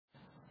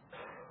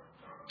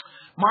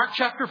Mark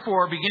chapter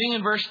 4, beginning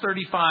in verse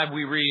 35,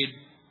 we read,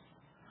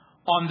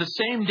 "On the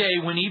same day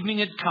when evening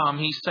had come,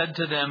 he said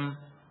to them,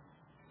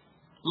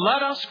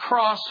 'Let us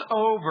cross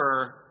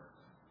over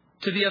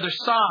to the other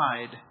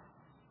side.'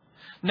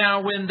 Now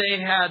when they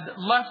had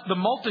left the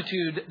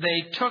multitude,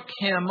 they took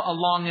him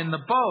along in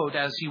the boat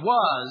as he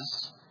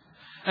was,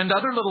 and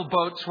other little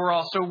boats were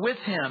also with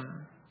him.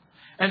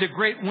 And a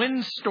great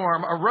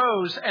windstorm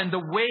arose, and the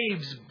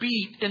waves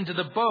beat into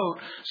the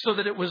boat, so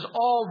that it was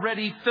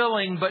already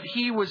filling, but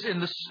he was in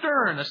the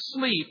stern,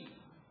 asleep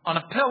on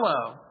a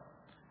pillow.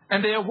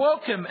 And they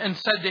awoke him and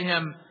said to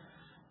him,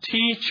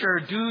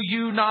 'Teacher, do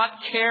you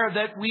not care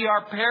that we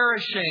are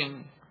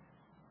perishing?'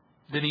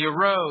 Then he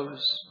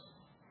arose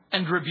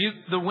and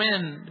rebuked the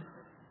wind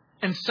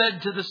and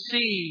said to the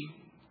sea,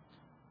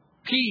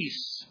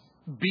 'Peace,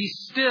 be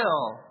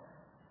still.'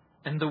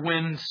 And the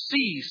wind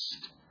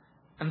ceased,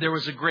 and there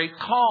was a great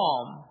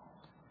calm.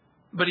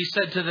 But he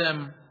said to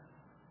them,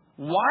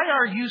 'Why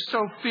are you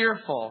so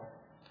fearful?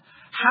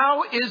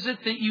 How is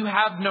it that you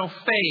have no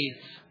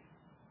faith?'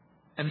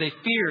 And they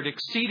feared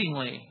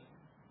exceedingly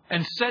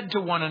and said to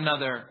one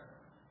another,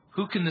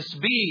 'Who can this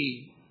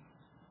be,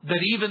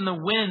 that even the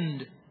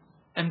wind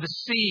and the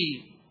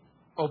sea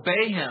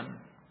obey him?'"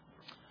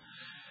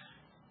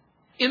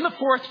 In the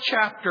 4th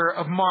chapter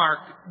of Mark,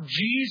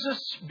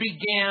 Jesus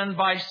began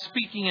by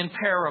speaking in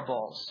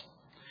parables.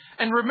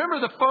 And remember,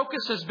 the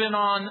focus has been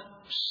on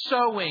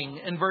sowing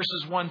in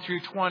verses 1 through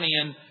 20,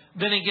 and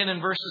then again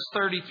in verses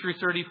 30 through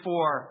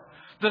 34.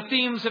 The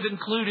themes have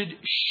included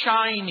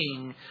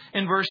shining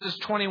in verses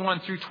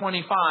 21 through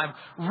 25,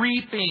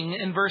 reaping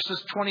in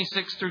verses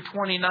 26 through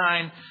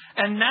 29.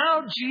 And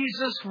now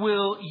Jesus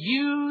will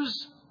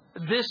use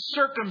this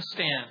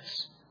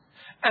circumstance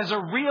as a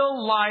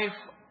real life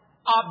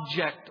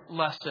object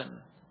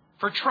lesson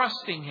for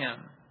trusting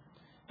him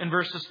in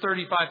verses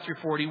 35 through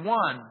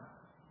 41.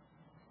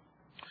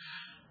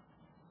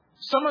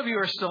 Some of you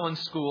are still in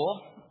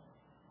school,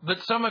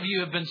 but some of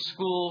you have been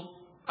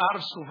out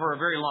of school for a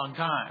very long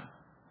time.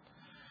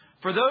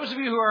 For those of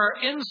you who are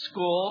in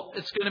school,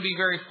 it's going to be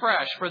very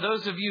fresh. For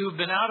those of you who have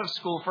been out of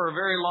school for a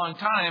very long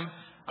time,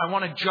 I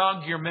want to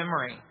jog your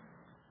memory.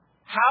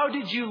 How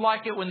did you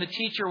like it when the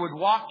teacher would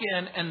walk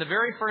in and the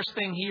very first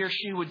thing he or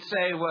she would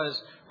say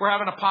was, "We're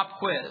having a pop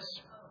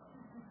quiz"?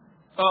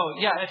 Oh,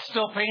 yeah, it's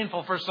still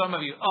painful for some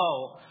of you.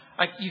 Oh,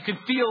 you can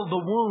feel the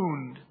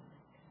wound.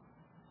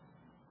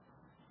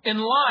 In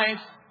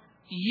life,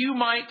 you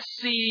might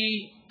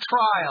see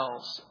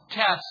trials,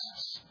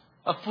 tests,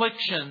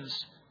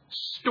 afflictions,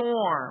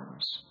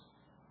 storms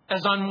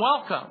as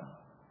unwelcome.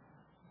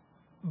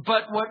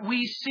 But what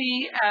we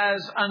see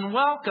as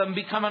unwelcome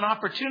become an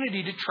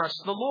opportunity to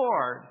trust the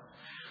Lord.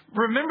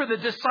 Remember, the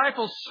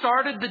disciples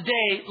started the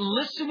day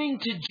listening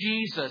to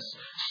Jesus,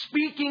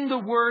 speaking the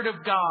Word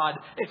of God,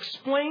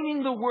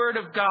 explaining the Word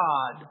of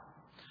God.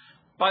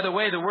 By the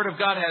way, the Word of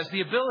God has the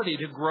ability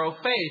to grow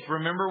faith.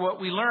 Remember what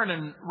we learn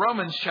in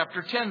Romans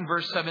chapter 10,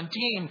 verse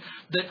 17,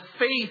 that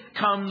faith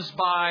comes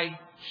by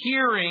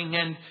hearing,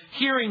 and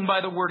hearing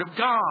by the Word of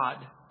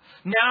God.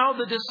 Now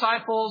the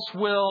disciples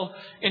will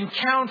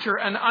encounter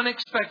an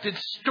unexpected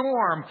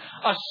storm,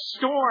 a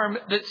storm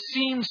that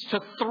seems to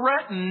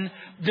threaten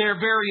their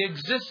very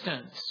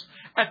existence.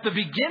 At the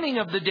beginning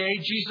of the day,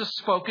 Jesus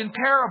spoke in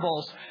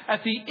parables.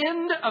 At the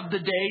end of the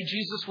day,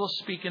 Jesus will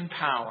speak in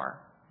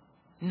power.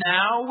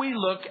 Now we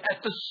look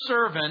at the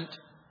servant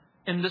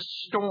in the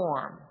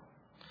storm.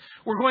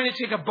 We're going to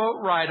take a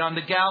boat ride on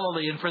the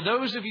Galilee. And for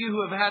those of you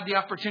who have had the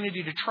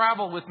opportunity to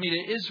travel with me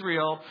to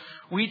Israel,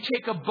 we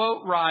take a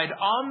boat ride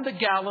on the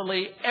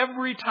Galilee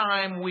every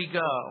time we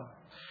go.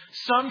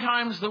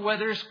 Sometimes the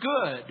weather is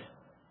good,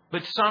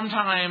 but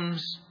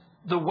sometimes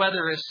the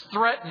weather is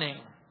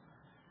threatening.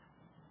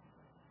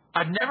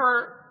 I've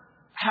never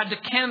had to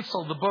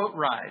cancel the boat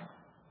ride.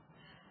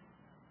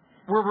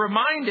 We're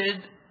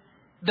reminded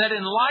that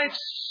in life's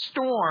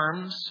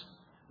storms,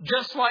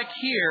 just like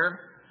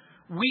here,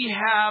 we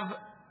have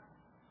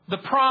the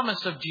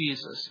promise of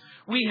Jesus.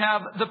 We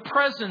have the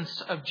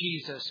presence of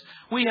Jesus.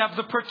 We have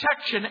the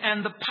protection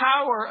and the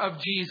power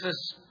of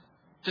Jesus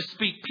to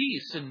speak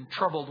peace in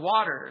troubled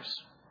waters.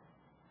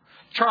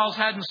 Charles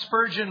Haddon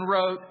Spurgeon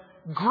wrote,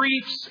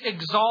 "Griefs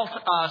exalt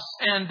us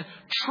and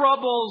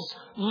troubles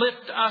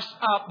lift us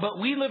up." But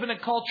we live in a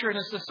culture and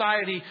a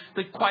society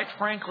that, quite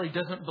frankly,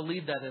 doesn't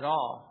believe that at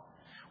all.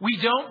 We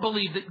don't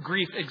believe that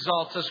grief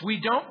exalts us. We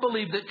don't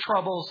believe that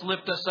troubles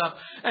lift us up.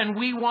 And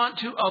we want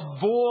to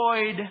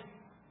avoid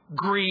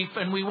grief,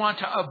 and we want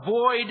to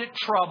avoid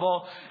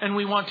trouble, and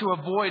we want to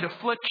avoid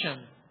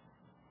affliction.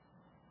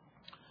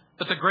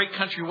 But the great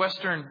country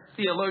western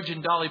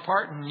theologian Dolly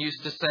Parton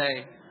used to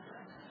say,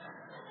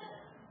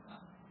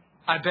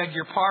 "I beg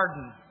your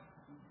pardon.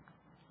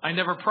 I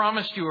never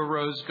promised you a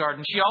rose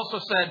garden." She also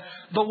said,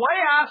 "The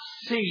way I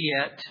see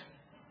it,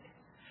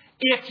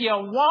 if you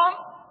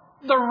want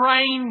the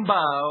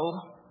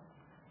rainbow,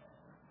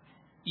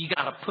 you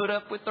got to put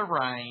up with the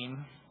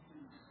rain."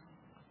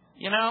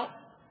 You know,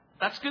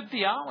 that's good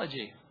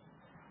theology.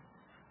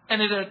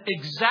 And it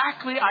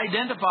exactly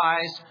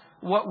identifies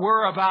what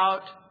we're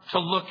about to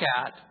look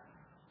at.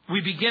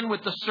 We begin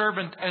with the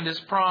servant and his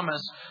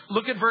promise.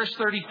 Look at verse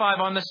 35.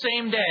 On the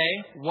same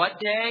day, what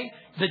day?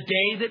 The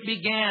day that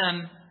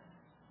began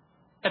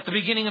at the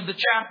beginning of the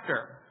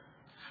chapter.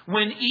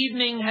 When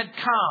evening had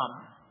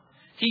come,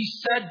 he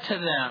said to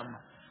them,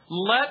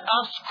 let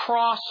us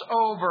cross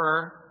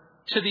over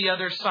to the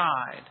other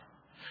side.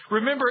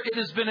 Remember, it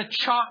has been a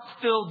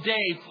chock-filled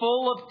day,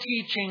 full of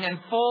teaching and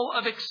full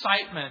of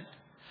excitement.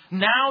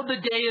 Now the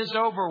day is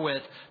over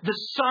with. The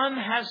sun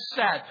has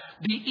set.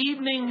 The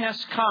evening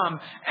has come.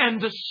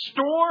 And the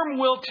storm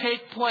will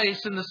take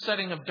place in the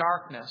setting of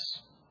darkness.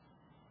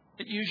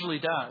 It usually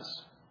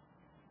does.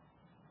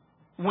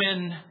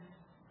 When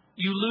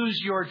you lose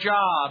your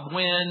job,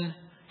 when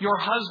your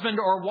husband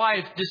or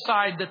wife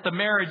decide that the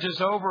marriage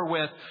is over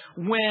with,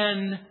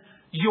 when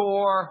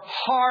your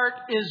heart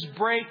is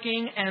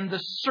breaking and the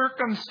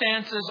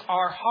circumstances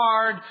are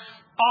hard,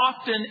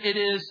 often it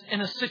is in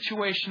a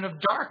situation of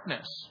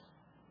darkness.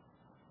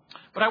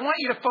 But I want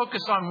you to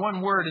focus on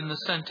one word in the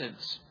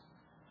sentence,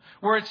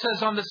 where it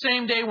says, on the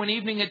same day when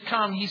evening had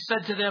come, he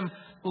said to them,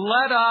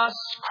 let us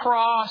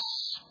cross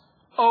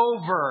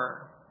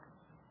over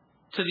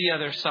to the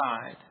other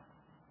side.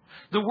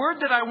 The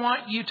word that I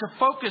want you to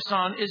focus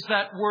on is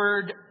that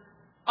word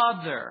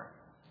other.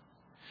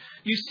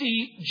 You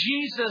see,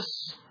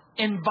 Jesus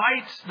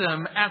invites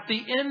them at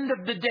the end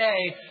of the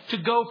day to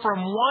go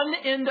from one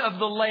end of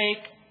the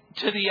lake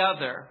to the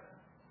other.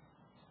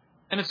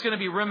 And it's going to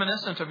be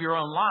reminiscent of your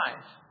own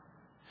life.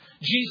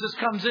 Jesus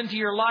comes into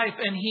your life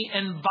and he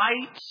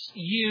invites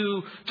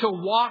you to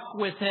walk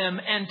with him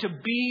and to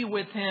be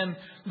with him.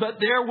 But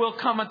there will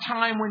come a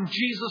time when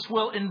Jesus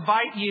will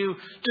invite you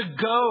to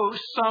go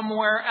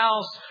somewhere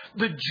else.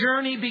 The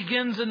journey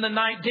begins in the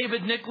night.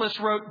 David Nicholas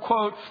wrote,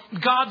 quote,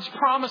 God's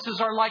promises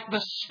are like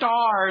the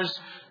stars.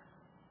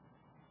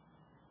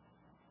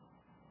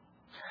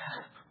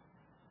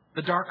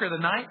 The darker the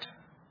night,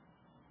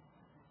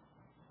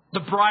 the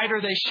brighter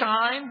they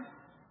shine.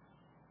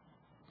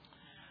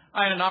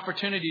 I had an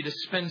opportunity to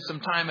spend some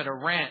time at a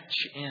ranch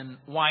in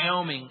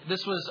Wyoming.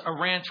 This was a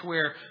ranch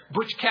where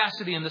Butch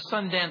Cassidy and the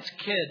Sundance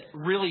Kid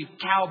really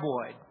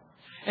cowboyed.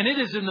 And it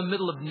is in the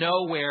middle of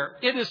nowhere.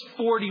 It is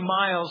 40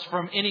 miles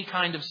from any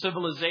kind of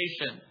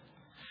civilization.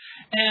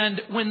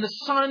 And when the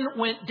sun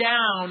went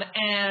down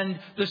and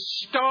the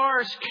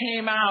stars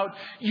came out,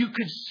 you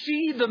could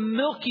see the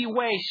Milky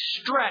Way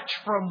stretch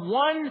from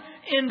one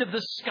end of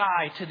the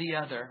sky to the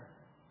other.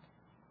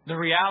 The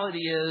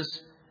reality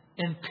is,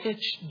 in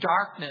pitch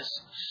darkness,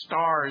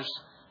 stars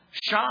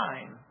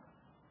shine.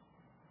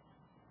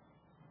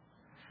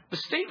 The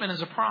statement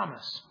is a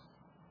promise.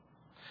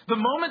 The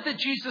moment that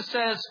Jesus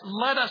says,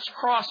 let us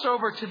cross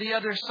over to the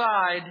other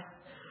side,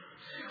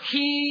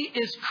 he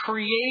is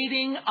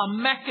creating a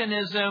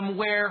mechanism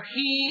where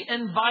he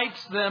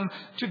invites them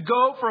to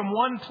go from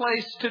one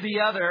place to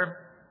the other.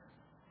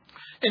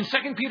 In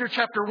 2 Peter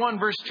chapter 1,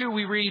 verse 2,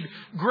 we read,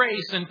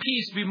 grace and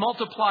peace be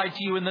multiplied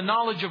to you in the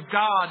knowledge of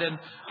God and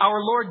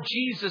our Lord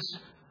Jesus,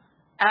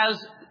 as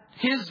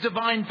his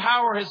divine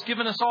power has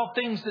given us all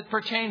things that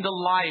pertain to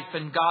life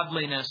and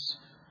godliness,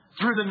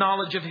 through the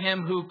knowledge of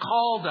him who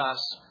called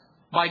us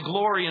by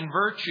glory and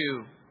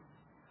virtue,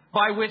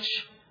 by which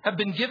have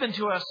been given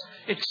to us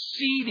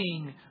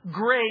exceeding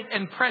great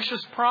and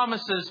precious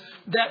promises,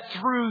 that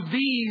through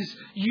these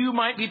you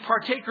might be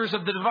partakers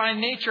of the divine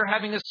nature,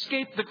 having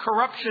escaped the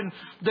corruption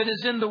that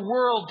is in the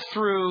world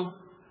through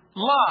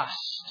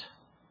lust.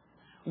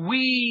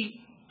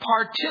 We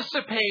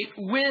participate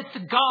with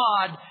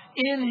God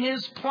in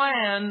his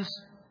plans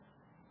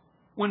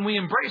when we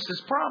embrace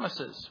his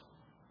promises.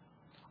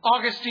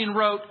 Augustine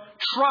wrote,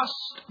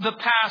 trust the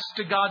past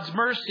to God's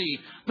mercy,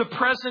 the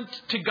present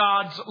to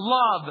God's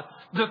love,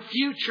 the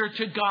future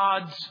to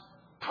God's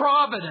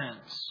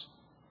providence.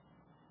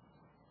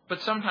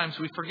 But sometimes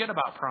we forget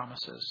about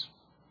promises.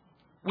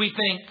 We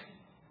think,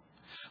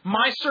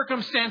 my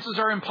circumstances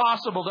are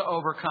impossible to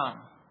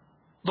overcome.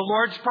 The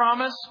Lord's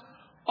promise,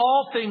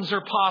 all things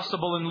are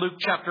possible in Luke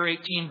chapter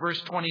 18,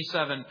 verse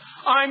 27.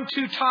 I'm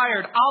too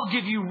tired. I'll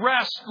give you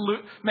rest,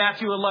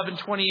 Matthew 11,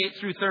 28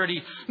 through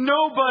 30.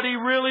 Nobody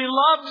really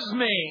loves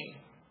me.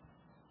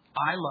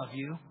 I love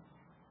you.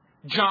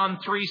 John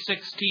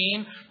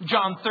 3:16,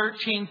 John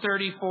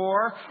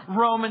 13:34,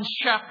 Romans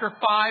chapter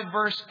 5,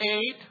 verse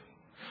 8.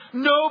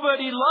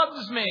 Nobody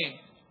loves me.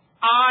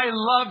 I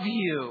love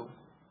you.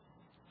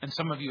 And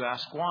some of you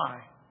ask why?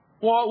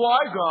 Why,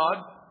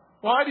 God?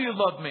 Why do you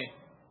love me?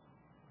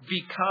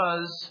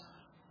 Because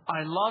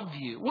I love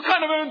you. What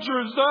kind of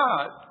answer is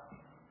that?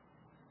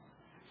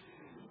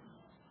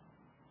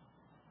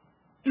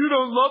 You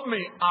don't love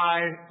me.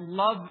 I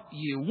love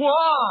you.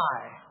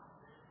 Why?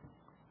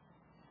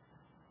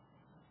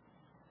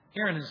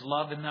 Here in his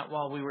love, in that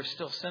while we were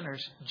still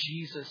sinners,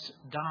 Jesus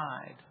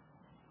died.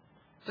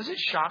 Does it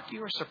shock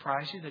you or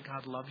surprise you that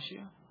God loves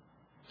you?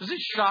 Does it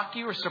shock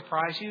you or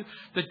surprise you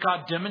that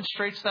God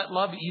demonstrates that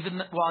love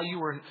even while you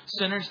were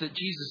sinners, that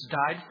Jesus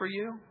died for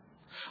you?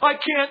 I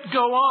can't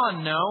go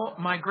on. No,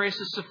 my grace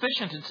is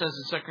sufficient, it says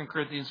in 2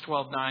 Corinthians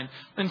 12:9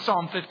 and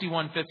Psalm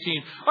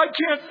 51:15. I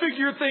can't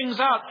figure things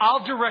out.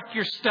 I'll direct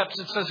your steps,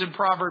 it says in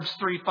Proverbs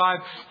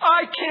 3:5.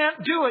 I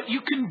can't do it.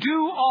 You can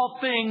do all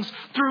things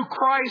through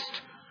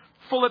Christ,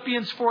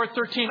 Philippians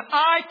 4:13.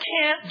 I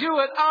can't do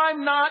it.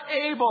 I'm not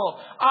able.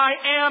 I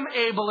am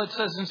able, it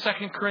says in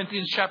 2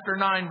 Corinthians chapter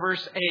 9,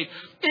 verse 8.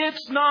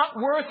 It's not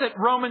worth it,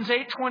 Romans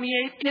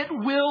 8:28. It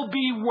will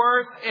be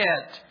worth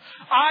it.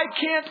 I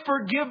can't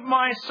forgive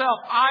myself.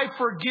 I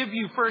forgive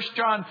you, 1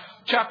 John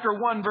chapter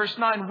 1, verse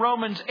 9,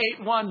 Romans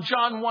 8:1,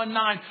 John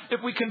 1:9.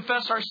 If we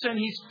confess our sin,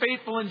 He's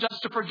faithful and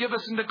just to forgive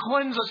us and to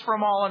cleanse us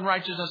from all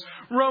unrighteousness.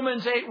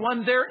 Romans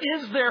 8:1, there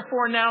is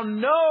therefore now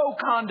no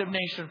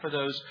condemnation for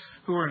those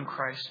who are in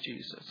Christ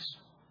Jesus.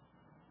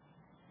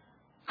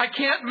 I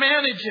can't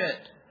manage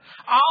it.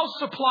 I'll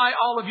supply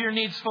all of your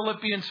needs,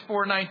 Philippians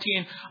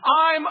 4:19.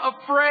 I'm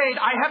afraid.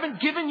 I haven't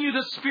given you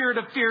the spirit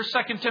of fear,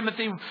 2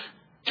 Timothy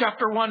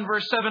chapter 1,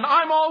 verse 7.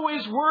 I'm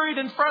always worried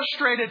and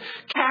frustrated.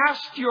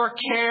 Cast your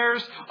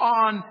cares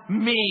on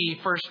me,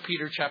 1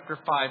 Peter chapter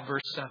 5,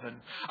 verse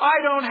 7. I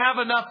don't have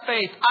enough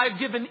faith. I've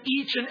given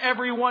each and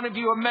every one of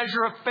you a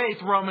measure of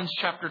faith, Romans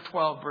chapter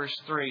 12, verse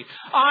 3.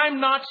 I'm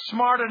not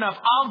smart enough.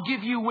 I'll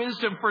give you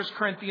wisdom, 1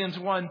 Corinthians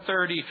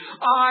 1:30.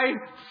 I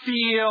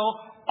feel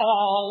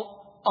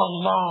all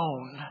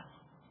alone.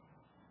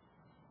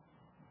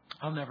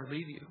 I'll never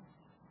leave you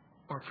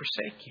or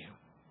forsake you.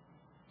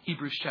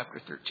 Hebrews chapter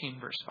 13,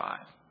 verse 5.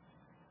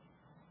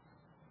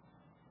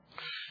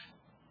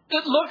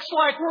 It looks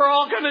like we're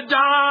all going to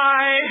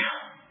die.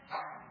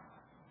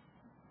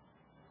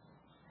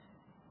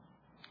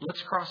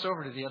 Let's cross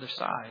over to the other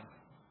side.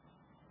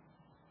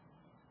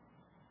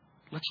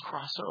 Let's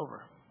cross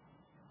over.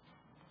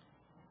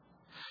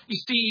 You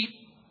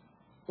see,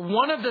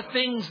 one of the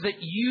things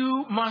that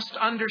you must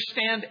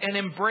understand and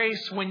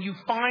embrace when you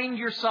find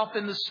yourself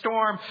in the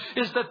storm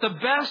is that the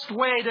best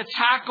way to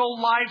tackle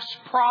life's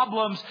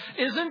problems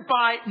isn't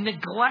by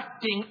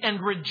neglecting and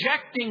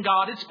rejecting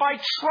God. It's by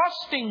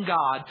trusting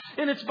God.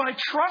 And it's by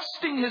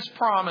trusting His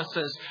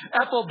promises.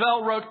 Ethel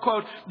Bell wrote,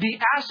 quote, "The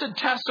acid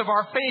test of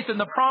our faith in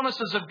the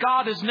promises of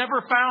God is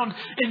never found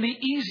in the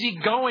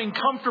easygoing,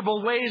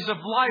 comfortable ways of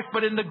life,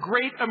 but in the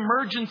great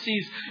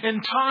emergencies,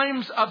 in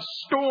times of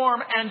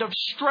storm and of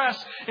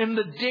stress, in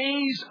the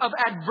days of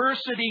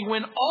adversity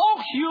when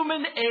all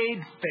human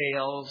aid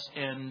fails.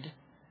 And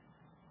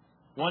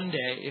one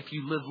day, if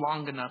you live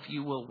long enough,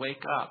 you will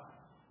wake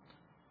up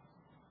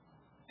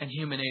and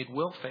human aid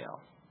will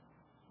fail.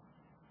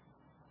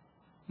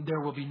 There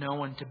will be no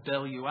one to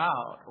bail you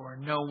out or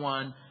no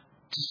one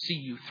to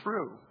see you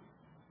through.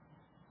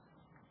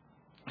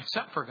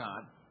 Except for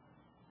God.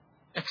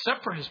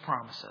 Except for His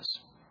promises.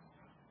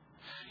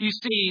 You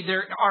see,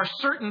 there are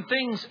certain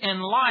things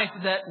in life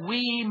that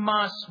we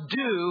must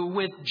do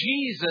with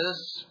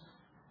Jesus.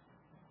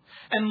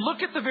 And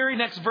look at the very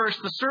next verse,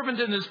 the servant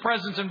in His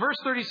presence. In verse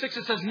 36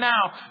 it says,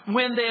 "Now,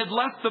 when they had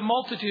left the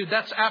multitude,"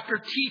 that's after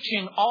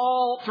teaching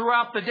all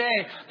throughout the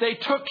day, "they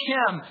took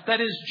Him,"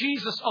 that is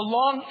Jesus,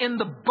 "along in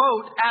the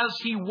boat as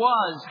He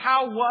was."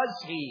 How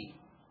was He?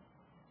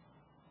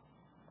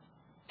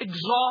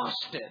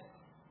 Exhausted,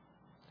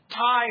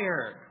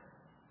 tired,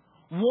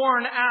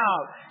 worn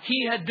out.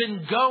 He had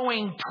been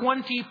going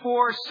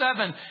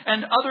 24/7,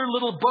 and other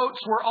little boats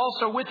were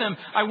also with Him.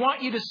 I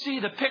want you to see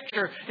the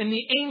picture. In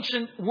the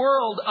ancient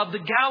world of the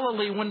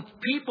Galilee, when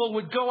people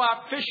would go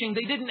out fishing,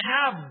 they didn't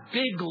have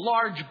big,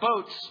 large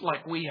boats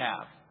like we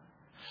have.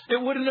 It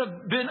wouldn't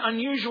have been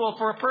unusual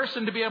for a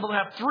person to be able to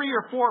have 3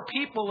 or 4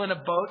 people in a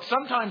boat.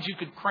 Sometimes you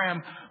could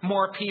cram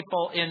more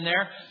people in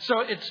there. So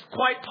it's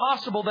quite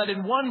possible that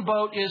in one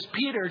boat is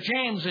Peter,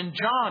 James, and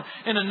John.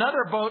 In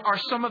another boat are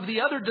some of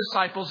the other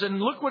disciples. And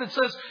look what it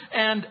says.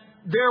 "And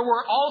there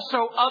were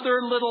also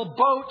other little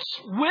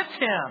boats with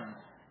Him."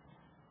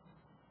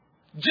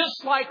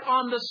 Just like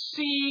on the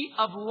sea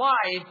of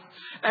life,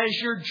 as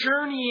you're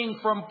journeying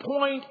from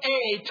point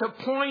A to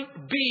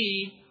point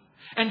B,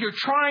 and you're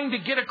trying to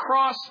get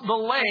across the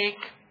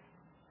lake,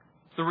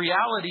 the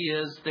reality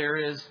is there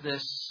is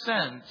this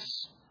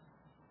sense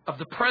of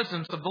the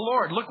presence of the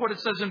Lord. Look what it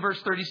says in verse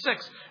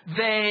 36.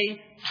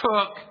 "They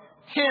took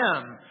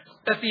Him."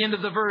 At the end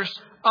of the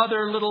verse,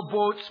 "other little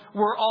boats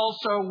were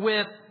also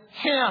with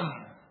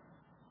Him."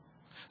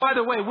 By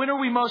the way, when are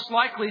we most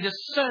likely to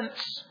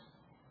sense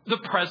the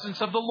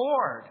presence of the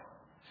Lord?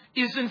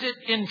 Isn't it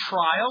in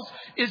trials?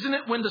 Isn't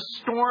it when the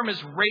storm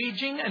is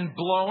raging and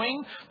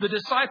blowing? The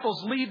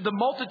disciples leave the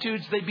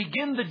multitudes. They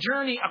begin the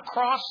journey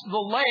across the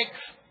lake,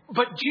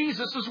 but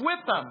Jesus is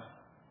with them.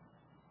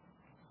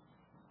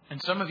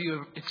 And some of you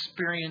have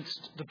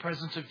experienced the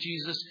presence of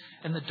Jesus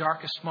in the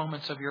darkest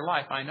moments of your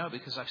life. I know,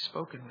 because I've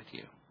spoken with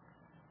you.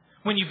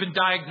 When you've been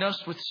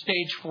diagnosed with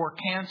stage 4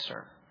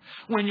 cancer.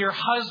 When your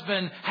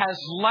husband has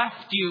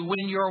left you,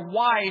 when your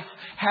wife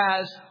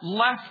has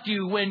left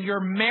you, when your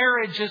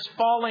marriage is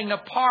falling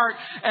apart,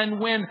 and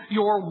when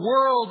your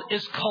world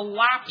is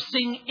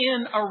collapsing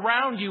in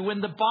around you, when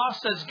the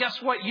boss says,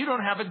 "Guess what? You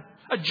don't have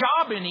a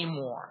job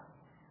anymore."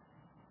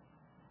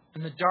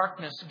 and the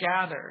darkness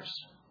gathers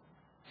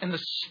and the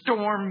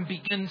storm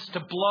begins to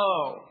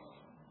blow.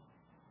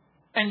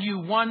 And you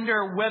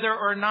wonder whether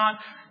or not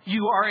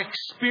you are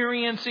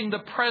experiencing the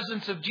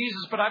presence of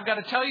Jesus. But I've got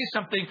to tell you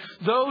something.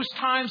 Those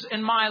times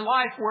in my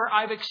life where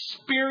I've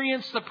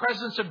experienced the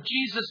presence of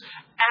Jesus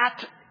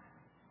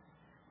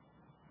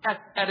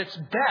at its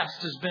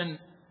best has been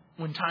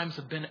when times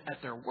have been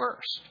at their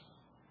worst.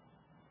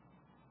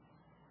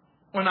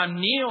 When I'm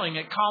kneeling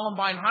at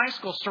Columbine High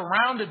School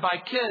surrounded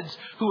by kids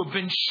who have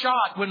been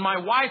shot, when my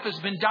wife has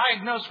been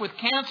diagnosed with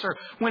cancer,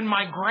 when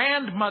my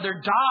grandmother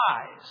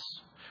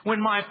dies,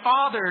 when my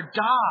father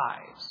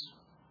dies.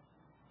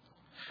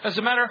 As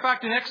a matter of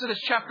fact, in Exodus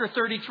chapter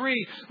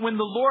 33, when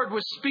the Lord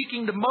was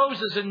speaking to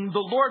Moses and the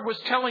Lord was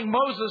telling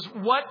Moses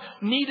what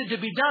needed to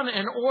be done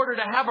in order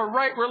to have a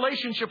right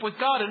relationship with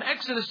God, in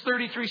Exodus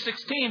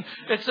 33:16,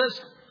 it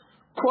says,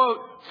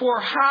 quote, "For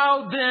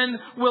how then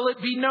will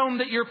it be known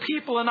that your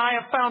people and I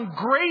have found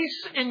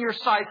grace in your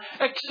sight,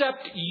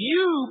 except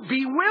you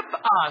be with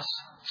us?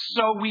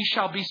 So we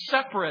shall be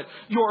separate,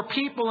 your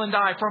people and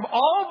I, from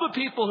all the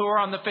people who are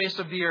on the face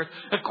of the earth."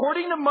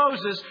 According to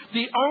Moses,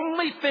 the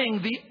only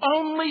thing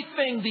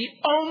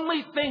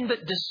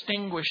that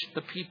distinguished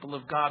the people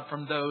of God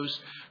from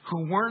those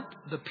who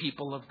weren't the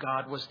people of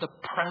God was the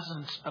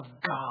presence of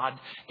God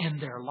in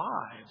their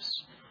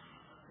lives.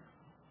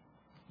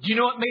 Do you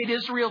know what made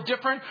Israel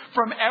different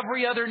from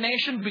every other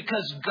nation?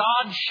 Because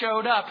God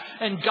showed up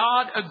and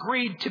God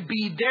agreed to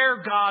be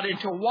their God and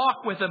to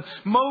walk with them.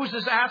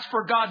 Moses asked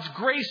for God's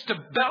grace to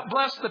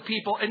bless the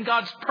people and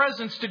God's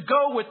presence to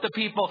go with the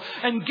people.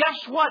 And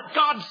guess what?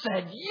 God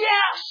said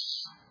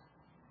yes.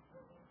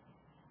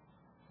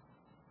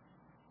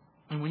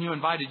 And when you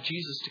invited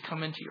Jesus to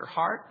come into your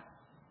heart,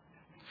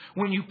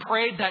 when you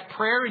prayed that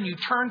prayer and you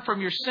turned from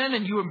your sin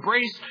and you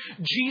embraced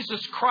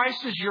Jesus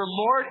Christ as your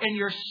Lord and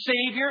your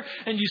Savior,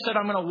 and you said,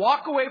 "I'm going to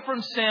walk away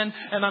from sin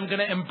and I'm going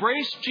to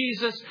embrace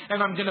Jesus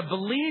and I'm going to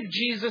believe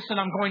Jesus and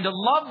I'm going to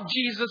love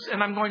Jesus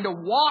and I'm going to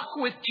walk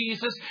with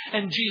Jesus,"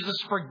 and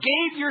Jesus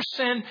forgave your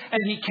sin and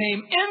He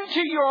came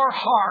into your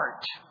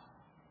heart.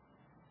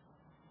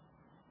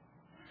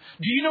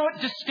 Do you know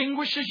what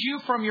distinguishes you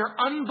from your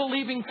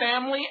unbelieving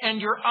family and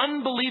your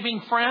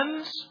unbelieving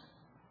friends?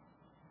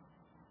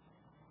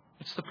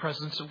 It's the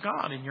presence of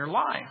God in your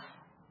life.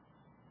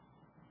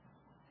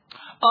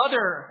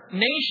 Other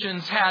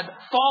nations had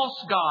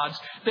false gods.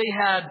 They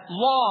had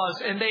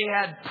laws and they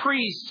had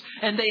priests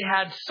and they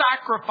had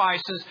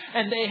sacrifices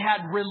and they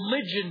had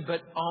religion.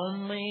 But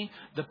only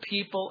the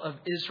people of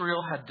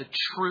Israel had the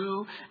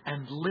true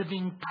and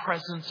living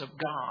presence of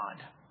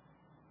God.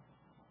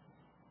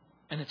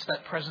 And it's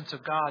that presence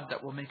of God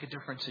that will make a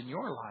difference in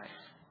your life.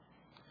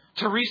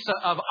 Teresa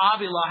of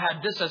Avila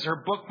had this as her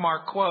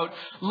bookmark quote: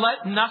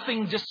 "Let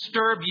nothing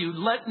disturb you.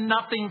 Let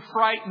nothing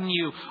frighten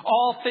you.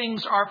 All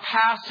things are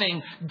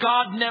passing.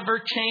 God never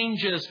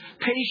changes.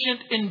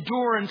 Patient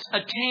endurance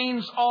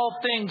attains all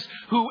things.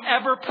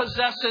 Whoever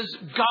possesses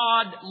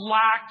God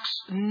lacks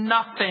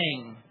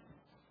nothing.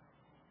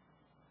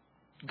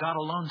 God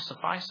alone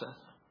sufficeth."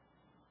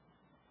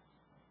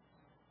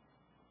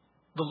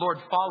 The Lord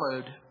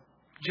followed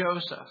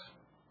Joseph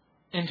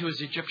into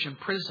his Egyptian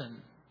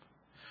prison.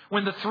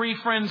 When the three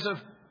friends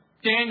of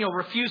Daniel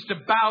refused to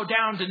bow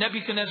down to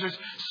Nebuchadnezzar's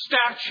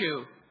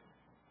statue,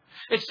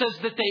 it says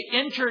that they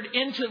entered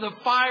into the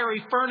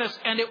fiery furnace,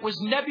 and it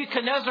was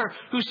Nebuchadnezzar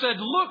who said,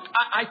 "Look,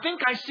 I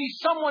think I see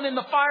someone in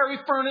the fiery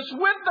furnace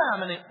with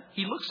them." And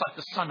he looks like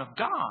the Son of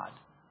God.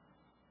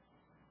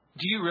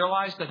 Do you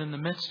realize that in the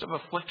midst of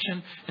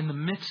affliction, in the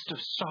midst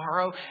of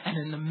sorrow, and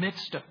in the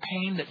midst of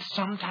pain, that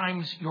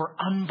sometimes your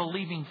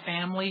unbelieving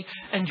family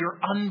and your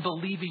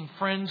unbelieving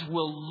friends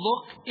will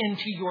look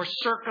into your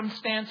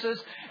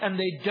circumstances and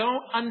they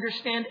don't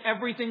understand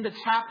everything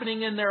that's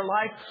happening in their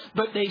life,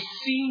 but they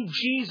see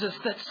Jesus,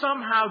 that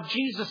somehow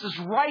Jesus is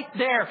right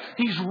there.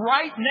 He's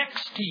right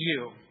next to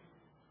you.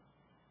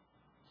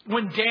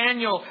 When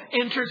Daniel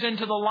enters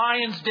into the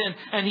lion's den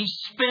and he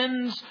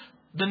spends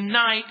the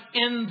night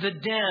in the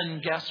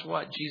den, guess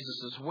what?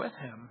 Jesus is with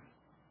him.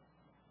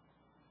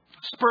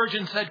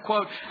 Spurgeon said,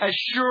 quote, "As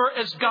sure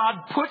as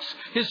God puts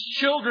His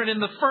children in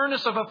the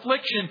furnace of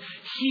affliction,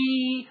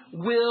 He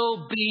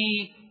will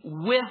be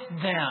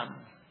with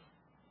them."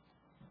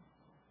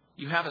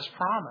 You have His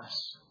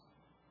promise.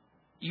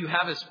 You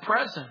have His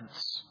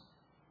presence.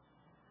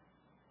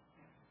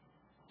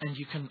 And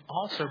you can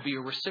also be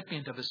a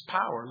recipient of His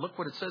power. Look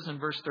what it says in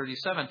verse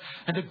 37.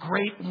 "And a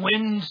great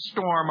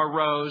windstorm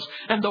arose,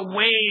 and the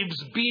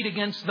waves beat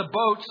against the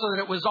boat so that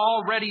it was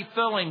already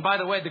filling." By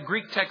the way, the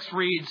Greek text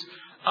reads,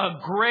 "a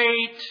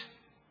great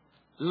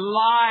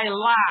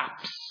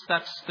lilaps."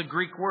 That's the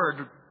Greek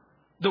word.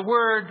 The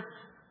word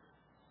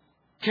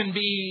can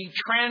be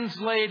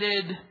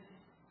translated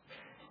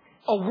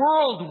a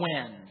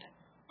whirlwind,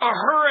 a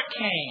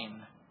hurricane.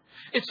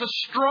 It's a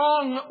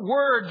strong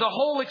word. The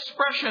whole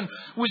expression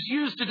was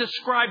used to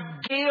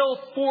describe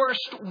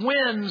gale-forced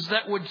winds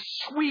that would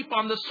sweep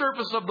on the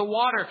surface of the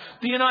water.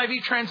 The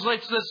NIV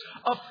translates this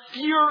a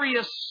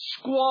furious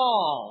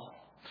squall.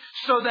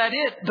 so that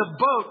the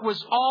boat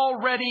was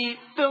already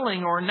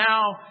filling or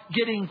now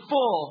getting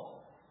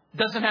full.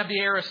 Doesn't have the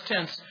aorist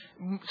tense,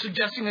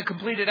 suggesting a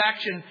completed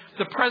action.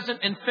 The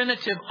present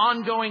infinitive,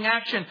 ongoing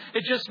action.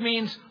 It just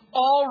means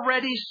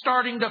already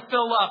starting to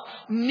fill up,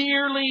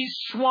 nearly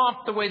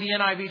swamped, the way the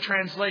NIV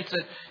translates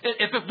it.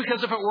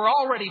 Because if it were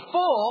already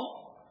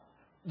full,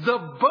 the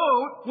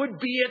boat would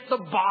be at the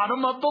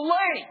bottom of the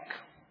lake.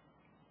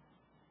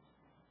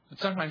 But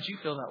sometimes you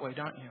feel that way,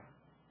 don't you?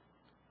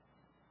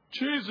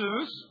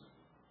 Jesus,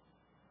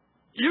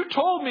 you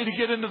told me to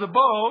get into the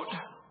boat.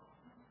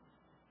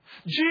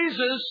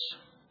 Jesus,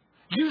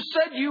 you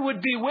said you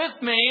would be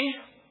with me.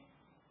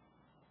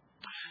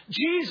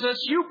 Jesus,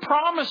 you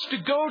promised to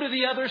go to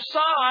the other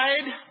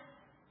side.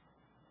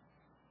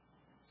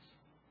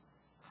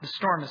 The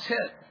storm has hit.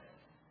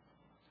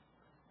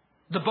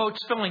 The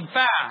boat's filling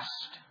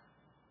fast.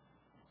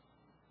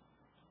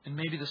 And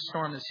maybe the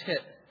storm has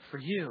hit for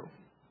you.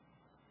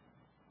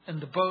 And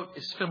the boat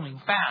is filling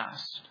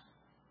fast.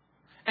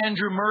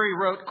 Andrew Murray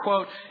wrote,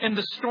 quote, "In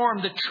the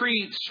storm, the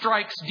tree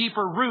strikes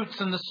deeper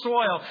roots in the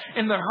soil.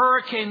 In the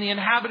hurricane, the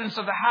inhabitants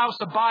of the house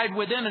abide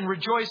within and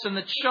rejoice in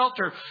the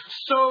shelter.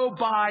 So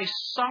by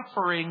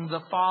suffering,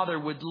 the Father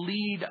would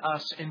lead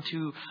us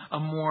into a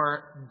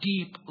more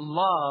deep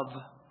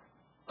love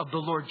of the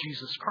Lord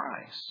Jesus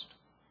Christ."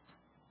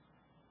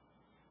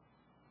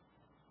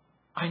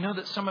 I know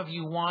that some of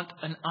you want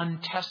an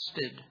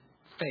untested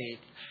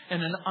faith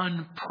and an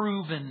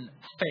unproven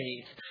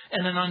faith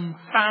and an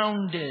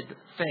unfounded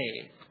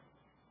faith.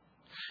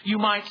 You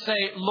might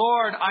say,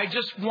 "Lord, I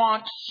just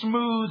want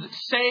smooth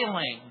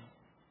sailing."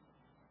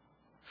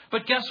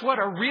 But guess what?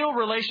 A real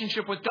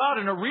relationship with God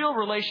and a real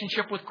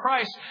relationship with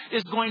Christ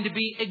is going to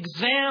be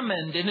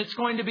examined, and it's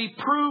going to be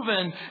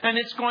proven, and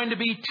it's going to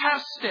be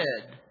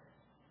tested.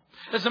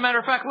 As a matter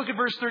of fact, look at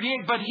verse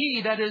 38. "But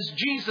he," that is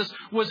Jesus,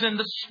 "was in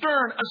the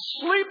stern,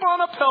 asleep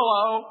on a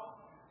pillow.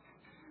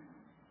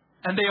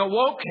 And they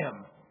awoke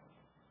him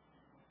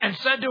and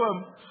said to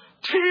him,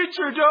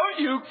 'Teacher, don't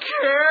you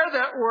care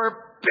that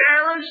we're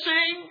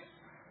perishing?'"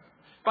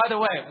 By the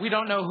way, we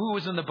don't know who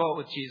was in the boat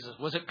with Jesus.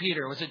 Was it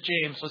Peter? Was it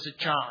James? Was it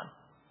John?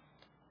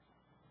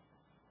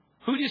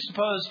 Who do you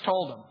suppose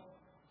told them?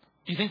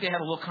 Do you think they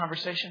had a little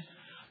conversation?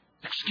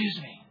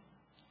 "Excuse me,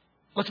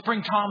 let's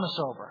bring Thomas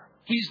over.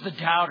 He's the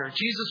doubter.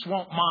 Jesus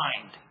won't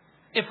mind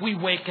if we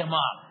wake him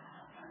up."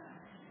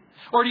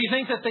 Or do you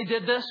think that they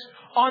did this?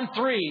 On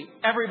three,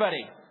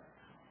 everybody.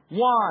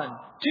 1,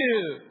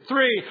 2,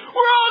 3.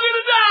 We're all going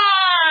to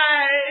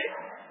die!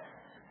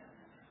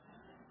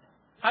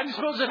 How do you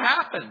suppose it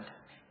happened?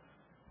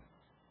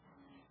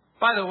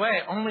 By the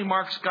way, only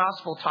Mark's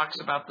gospel talks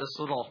about this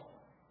little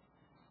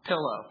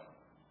pillow.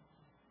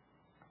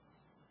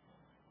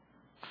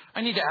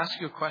 I need to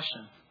ask you a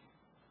question.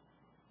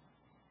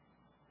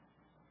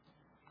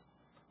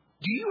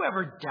 Do you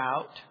ever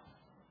doubt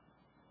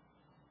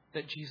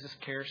that Jesus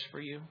cares for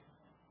you?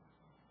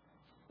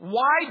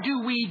 Why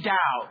do we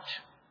doubt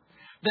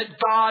that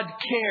God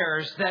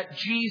cares, that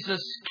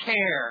Jesus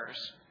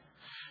cares?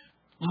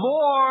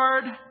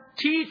 "Lord,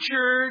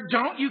 teacher,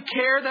 don't you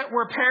care that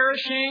we're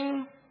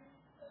perishing?"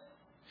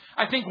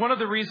 I think one of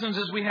the reasons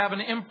is we have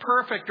an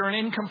imperfect or an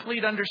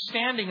incomplete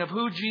understanding of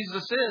who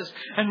Jesus is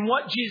and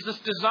what Jesus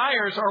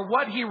desires or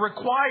what he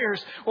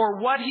requires or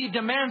what he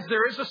demands.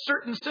 There is a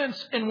certain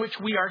sense in which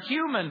we are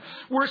human.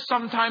 We're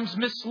sometimes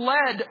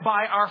misled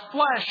by our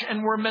flesh,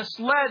 and we're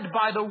misled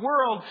by the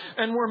world,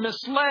 and we're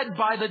misled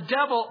by the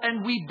devil,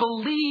 and we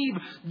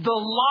believe the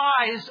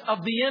lies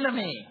of the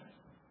enemy.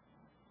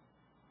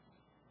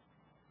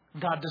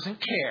 God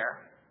doesn't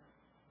care.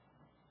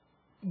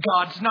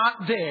 God's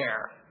not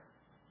there.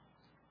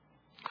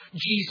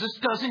 Jesus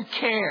doesn't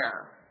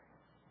care.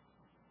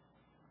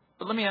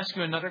 But let me ask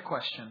you another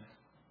question.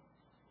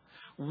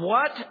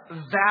 What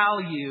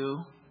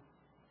value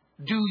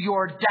do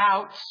your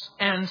doubts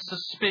and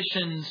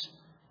suspicions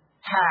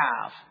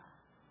have?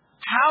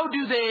 How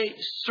do they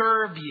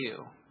serve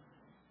you?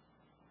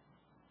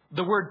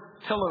 The word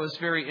pillow is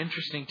very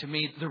interesting to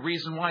me. The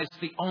reason why it's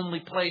the only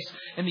place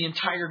in the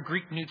entire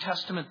Greek New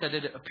Testament that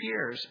it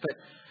appears. But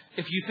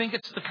if you think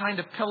it's the kind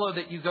of pillow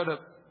that you go to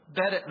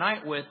bed at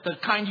night with, the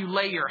kind you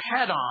lay your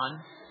head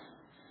on,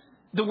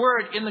 the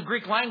word in the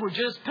Greek language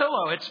is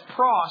pillow. It's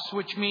pros,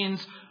 which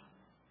means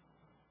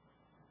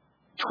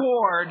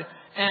toward,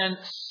 and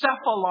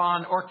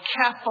cephalon or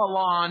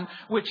kephalon,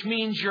 which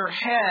means your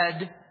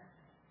head.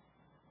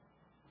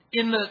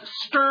 In the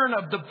stern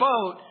of the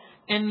boat,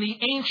 in the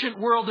ancient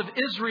world of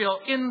Israel,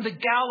 in the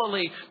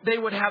Galilee, they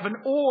would have an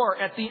oar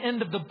at the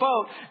end of the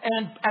boat.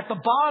 And at the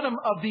bottom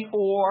of the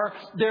oar,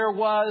 there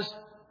was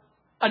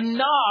a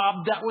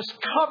knob that was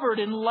covered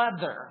in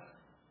leather.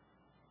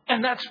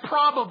 And that's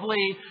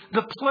probably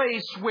the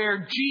place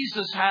where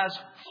Jesus has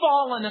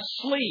fallen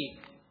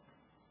asleep.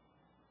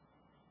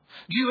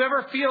 Do you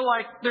ever feel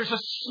like there's a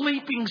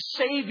sleeping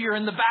Savior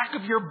in the back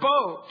of your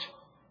boat?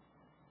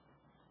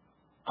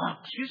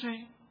 Excuse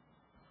me.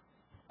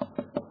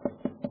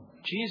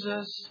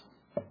 Jesus,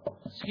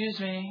 excuse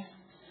me.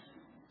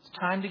 It's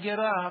time to get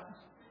up.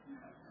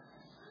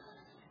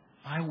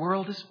 My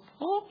world is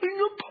falling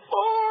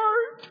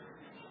apart.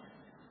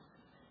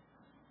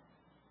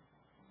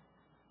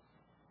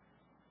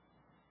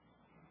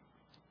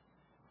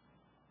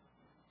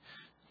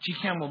 G.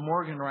 Campbell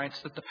Morgan writes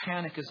that the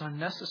panic is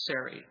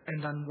unnecessary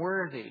and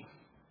unworthy.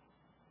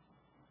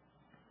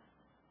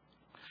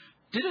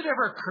 Did it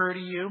ever occur to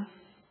you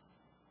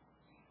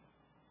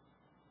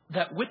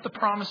that with the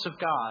promise of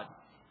God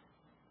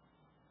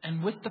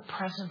and with the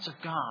presence of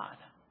God,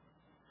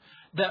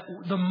 that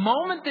the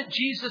moment that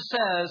Jesus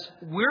says,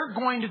 we're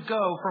going to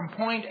go from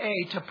point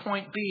A to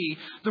point B,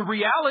 the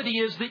reality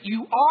is that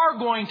you are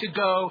going to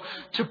go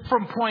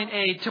from point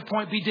A to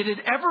point B. Did it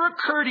ever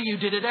occur to you?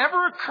 Did it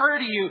ever occur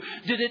to you?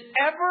 Did it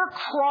ever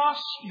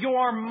cross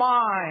your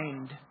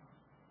mind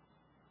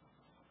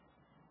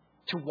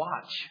to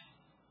watch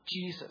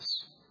Jesus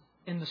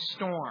in the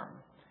storm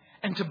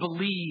and to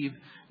believe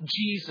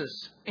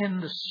Jesus in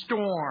the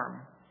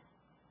storm?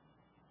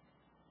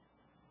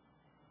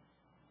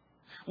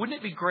 Wouldn't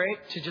it be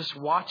great to just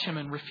watch Him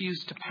and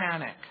refuse to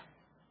panic?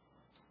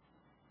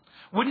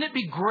 Wouldn't it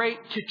be great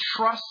to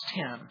trust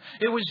Him?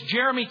 It was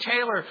Jeremy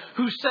Taylor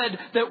who said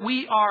that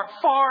we are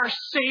far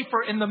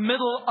safer in the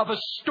middle of a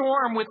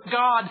storm with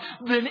God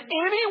than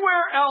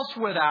anywhere else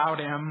without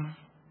Him.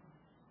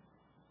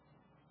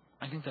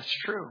 I think that's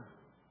true.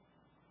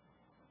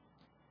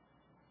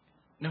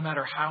 No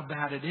matter how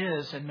bad it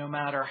is, and no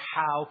matter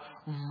how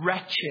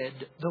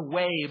wretched the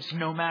waves,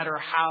 no matter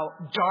how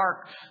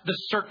dark the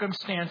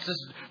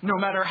circumstances, no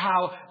matter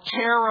how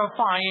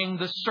terrifying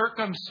the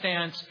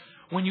circumstance,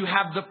 when you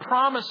have the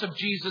promise of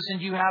Jesus and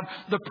you have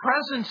the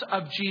presence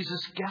of Jesus,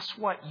 guess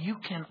what? You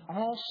can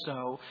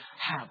also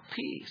have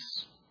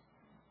peace.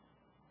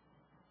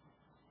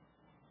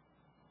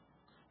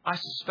 I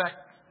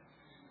suspect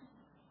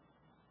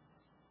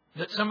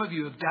that some of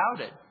you have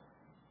doubted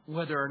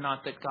whether or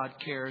not that God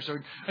cares,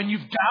 and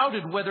you've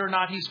doubted whether or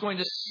not He's going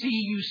to see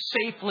you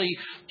safely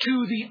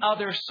to the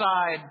other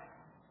side.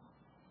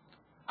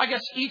 I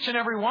guess each and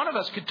every one of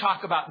us could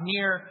talk about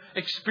near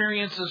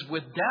experiences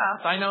with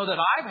death. I know that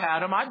I've had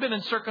them. I've been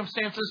in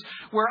circumstances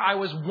where I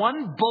was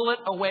one bullet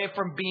away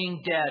from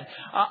being dead.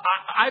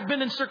 I've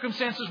been in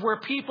circumstances where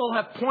people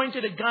have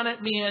pointed a gun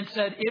at me and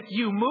said, if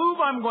you move,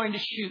 I'm going to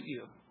shoot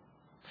you.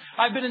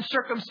 I've been in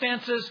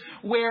circumstances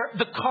where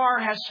the car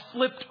has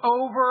flipped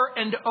over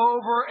and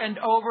over and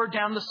over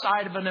down the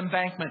side of an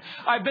embankment.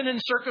 I've been in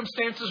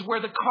circumstances where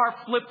the car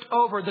flipped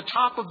over, the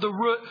top of the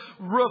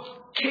roof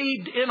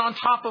caved in on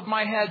top of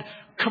my head,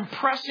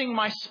 compressing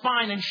my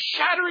spine and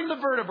shattering the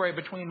vertebrae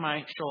between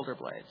my shoulder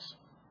blades.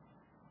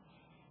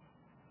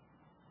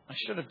 I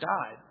should have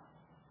died.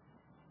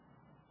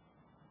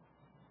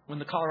 When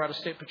the Colorado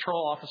State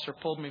Patrol officer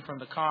pulled me from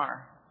the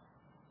car,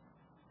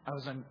 I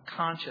was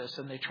unconscious,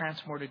 and they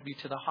transported me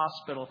to the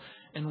hospital.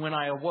 And when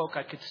I awoke,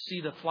 I could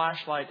see the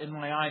flashlight in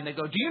my eye. And they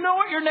go, do you know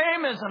what your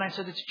name is? And I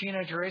said, it's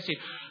Gino Geraci.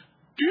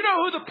 Do you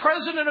know who the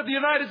President of the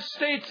United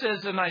States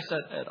is? And I said,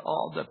 it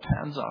all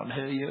depends on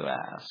who you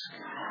ask.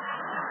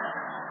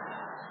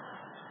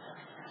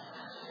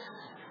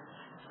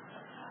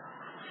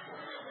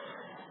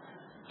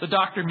 The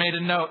doctor made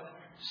a note.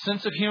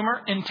 Sense of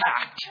humor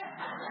intact.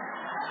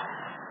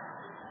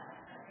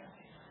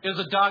 It was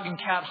a dog and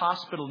cat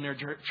hospital near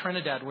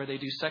Trinidad where they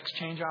do sex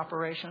change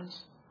operations.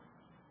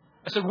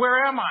 I said,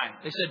 where am I?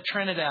 They said,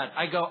 Trinidad.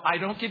 I go, I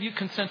don't give you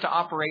consent to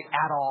operate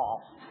at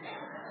all.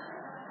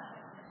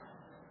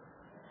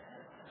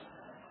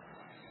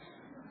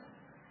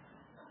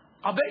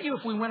 I'll bet you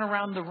if we went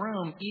around the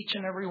room, each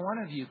and every one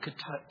of you could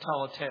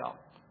tell a tale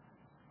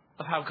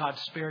of how God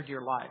spared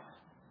your life,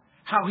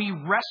 how He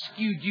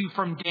rescued you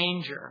from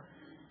danger.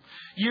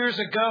 Years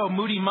ago,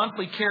 Moody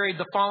Monthly carried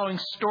the following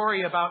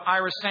story about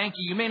Ira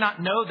Sankey. You may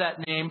not know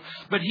that name,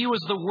 but he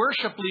was the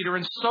worship leader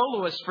and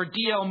soloist for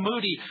D.L.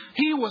 Moody.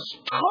 He was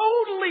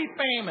totally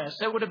famous.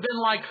 It would have been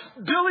like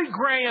Billy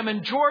Graham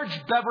and George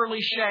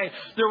Beverly Shea.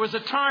 There was a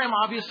time,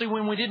 obviously,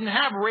 when we didn't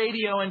have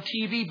radio and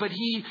TV, but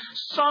he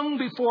sung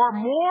before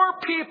more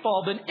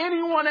people than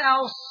anyone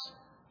else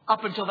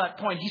up until that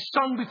point. He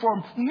sung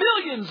before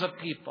millions of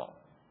people.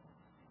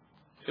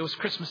 It was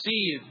Christmas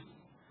Eve,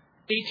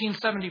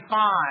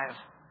 1875,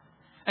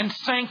 and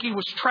Sankey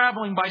was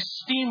traveling by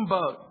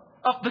steamboat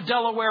up the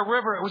Delaware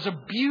River. It was a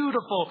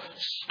beautiful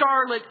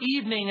starlit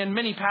evening, and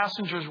many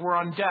passengers were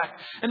on deck,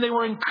 and they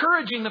were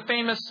encouraging the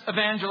famous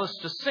evangelist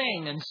to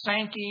sing. And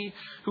Sankey,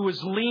 who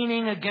was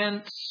leaning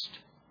against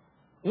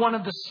one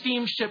of the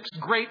steamship's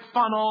great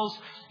funnels,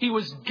 he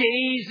was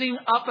gazing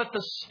up at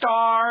the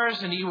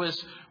stars, and he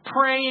was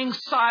praying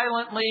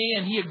silently,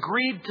 and he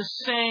agreed to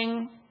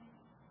sing.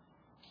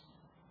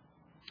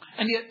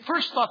 And he at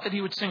first thought that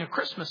he would sing a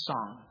Christmas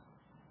song.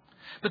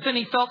 But then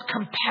he felt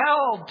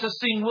compelled to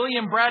sing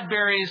William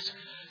Bradbury's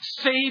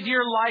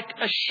Savior Like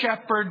a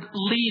Shepherd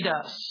Lead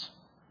Us.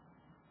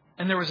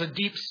 And there was a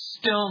deep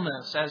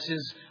stillness as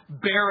his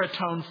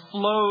baritone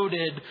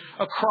floated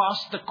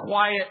across the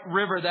quiet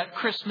river that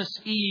Christmas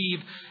Eve.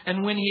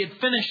 And when he had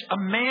finished, a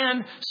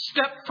man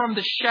stepped from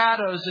the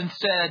shadows and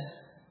said,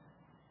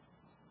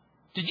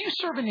 "Did you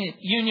serve in the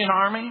Union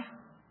Army?"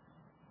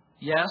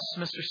 Yes,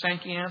 Mr.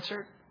 Sankey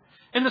answered.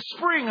 In the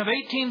spring of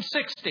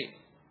 1860.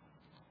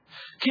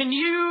 Can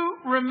you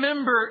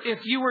remember if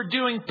you were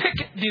doing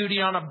picket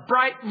duty on a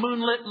bright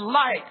moonlit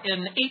light in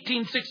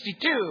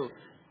 1862?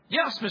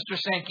 Yes, Mr.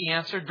 Sankey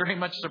answered, very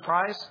much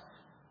surprised.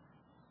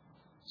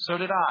 So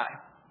did I.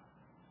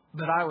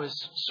 But I was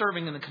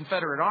serving in the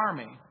Confederate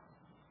Army.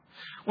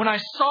 When I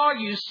saw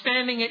you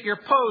standing at your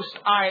post,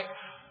 I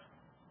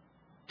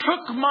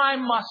took my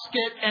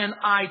musket and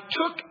I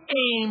took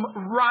aim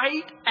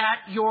right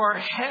at your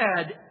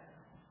head.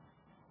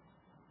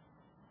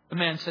 The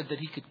man said that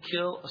he could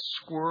kill a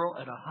squirrel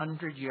at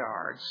 100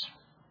 yards.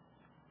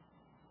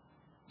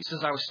 He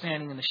says, I was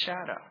standing in the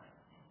shadow,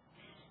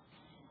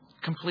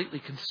 completely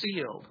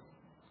concealed,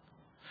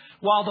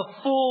 while the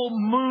full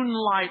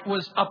moonlight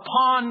was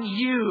upon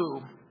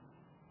you.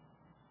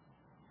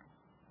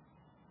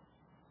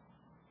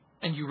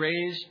 And you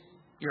raised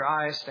your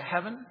eyes to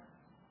heaven,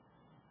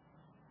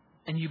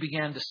 and you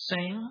began to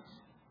sing.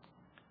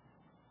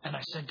 And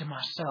I said to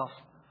myself,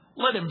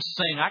 let him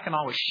sing. I can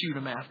always shoot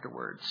him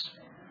afterwards.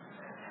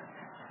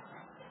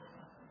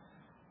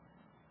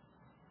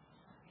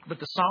 But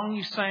the song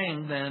you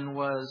sang then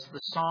was the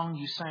song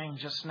you sang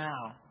just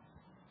now.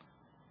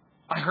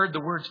 I heard the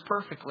words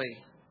perfectly.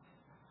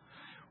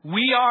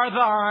 We are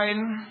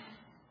thine.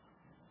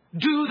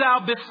 Do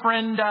thou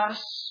befriend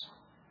us.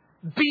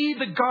 Be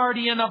the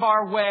guardian of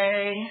our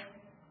way.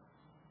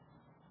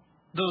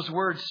 Those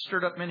words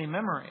stirred up many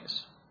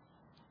memories.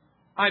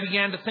 I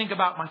began to think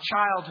about my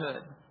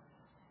childhood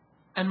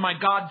and my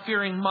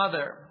God-fearing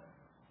mother.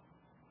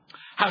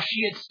 How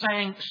she had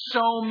sang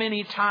so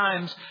many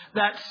times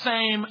that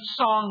same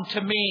song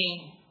to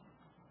me.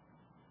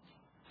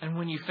 And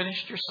when you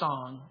finished your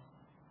song,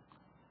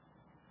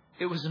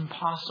 it was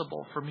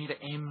impossible for me to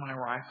aim my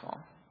rifle.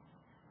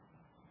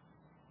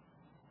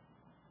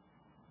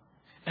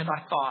 And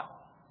I thought,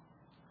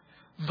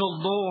 the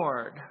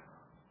Lord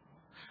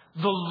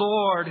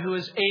who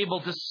is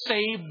able to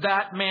save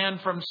that man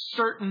from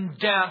certain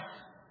death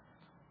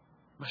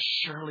must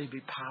surely be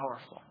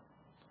powerful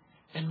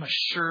and must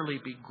surely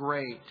be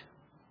great.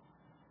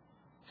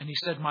 And he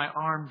said, my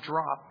arm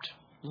dropped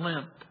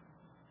limp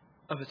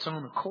of its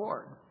own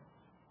accord.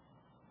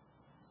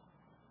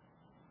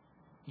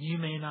 You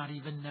may not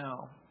even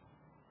know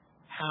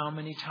how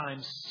many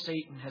times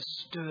Satan has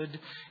stood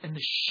in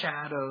the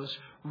shadows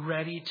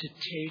ready to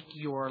take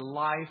your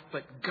life,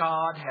 but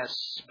God has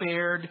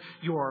spared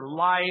your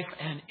life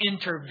and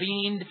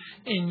intervened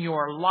in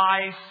your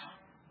life.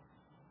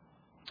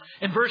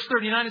 In verse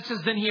 39 it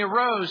says, then he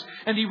arose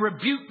and he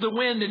rebuked the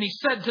wind and he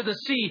said to the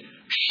sea,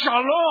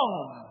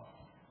 Shalom,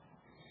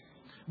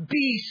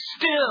 be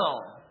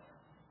still.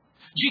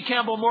 G.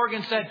 Campbell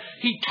Morgan said,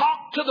 he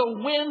talked to the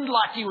wind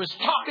like he was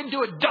talking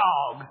to a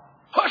dog.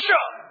 Hush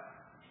up.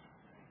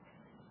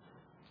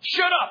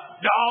 Shut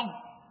up, dog.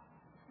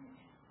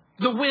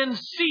 The wind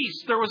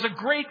ceased. There was a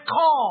great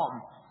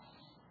calm.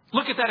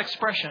 Look at that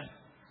expression.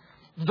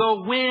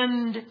 The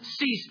wind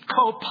ceased.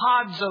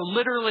 Kopadzo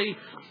literally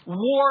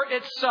wore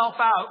itself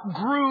out,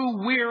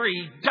 grew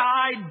weary,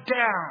 died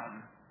down.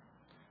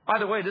 By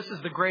the way, this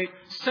is the great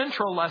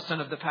central lesson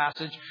of the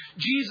passage.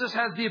 Jesus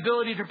has the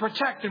ability to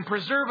protect and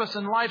preserve us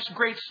in life's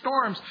great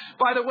storms.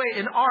 By the way,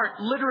 in art,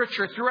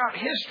 literature, throughout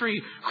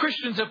history,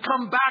 Christians have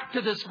come back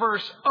to this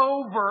verse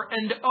over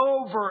and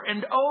over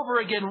and over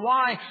again.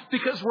 Why?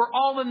 Because we're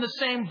all in the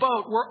same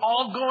boat. We're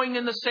all going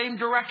in the same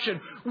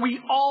direction.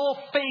 We all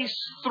face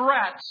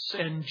threats,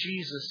 and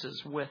Jesus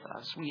is with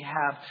us. We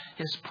have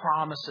His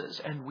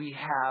promises, and we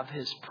have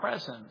His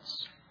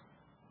presence.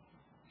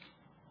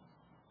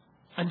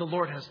 And the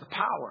Lord has the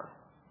power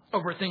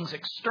over things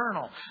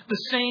external. The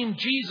same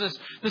Jesus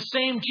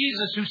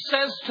who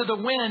says to the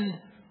wind,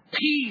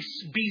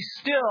 peace, be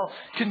still,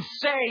 can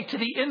say to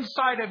the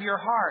inside of your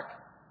heart,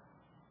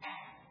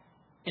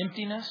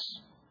 emptiness,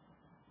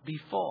 be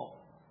full.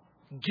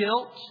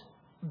 Guilt,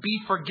 be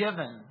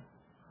forgiven.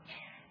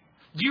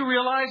 Do you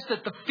realize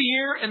that the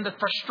fear and the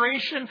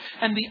frustration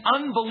and the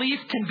unbelief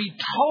can be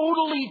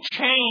totally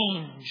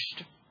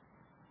changed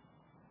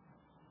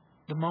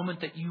the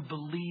moment that you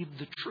believe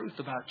the truth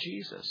about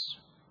Jesus?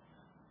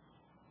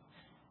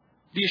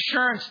 The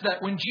assurance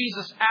that when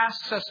Jesus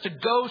asks us to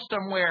go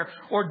somewhere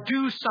or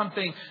do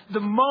something,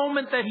 the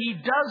moment that He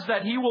does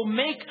that, He will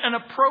make an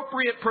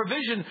appropriate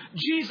provision.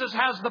 Jesus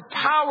has the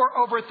power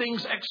over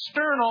things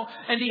external,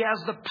 and He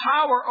has the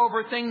power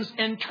over things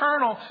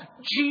internal.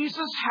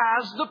 Jesus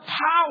has the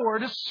power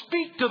to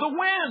speak to the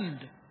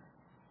wind.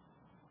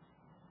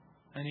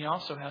 And He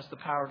also has the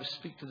power to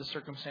speak to the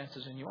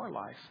circumstances in your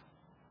life.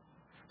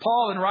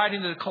 Paul, in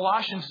writing to the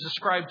Colossians,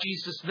 described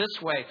Jesus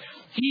this way.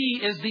 He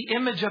is the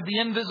image of the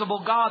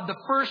invisible God, the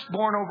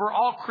firstborn over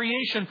all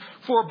creation.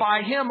 For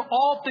by Him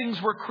all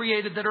things were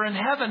created that are in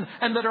heaven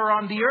and that are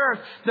on the earth,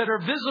 that are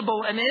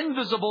visible and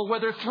invisible,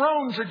 whether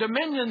thrones or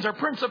dominions or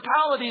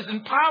principalities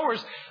and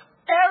powers.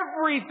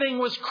 Everything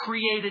was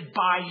created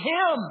by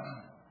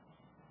Him,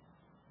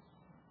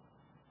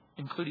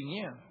 including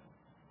you,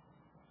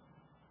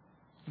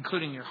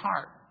 including your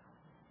heart.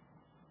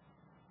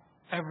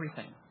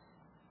 Everything.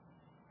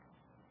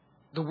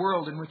 the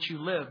world in which you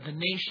live, the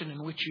nation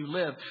in which you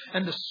live,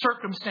 and the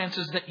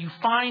circumstances that you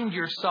find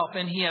yourself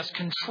in. He has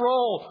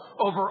control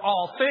over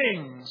all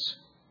things.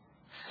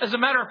 As a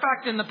matter of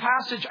fact, in the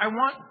passage, I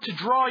want to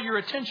draw your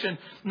attention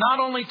not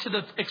only to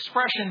the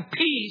expression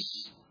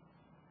peace,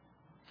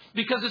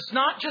 because it's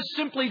not just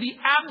simply the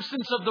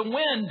absence of the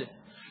wind.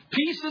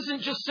 Peace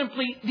isn't just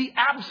simply the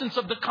absence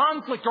of the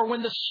conflict or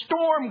when the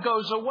storm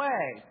goes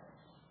away.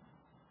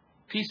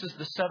 Peace is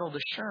the settled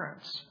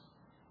assurance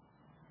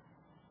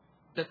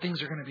that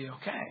things are going to be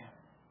okay.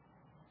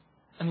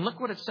 And look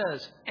what it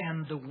says.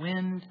 And the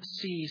wind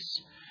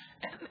ceased,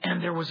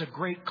 and there was a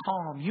great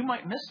calm. You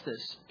might miss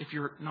this if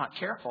you're not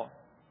careful.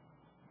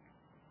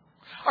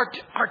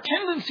 Our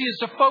tendency is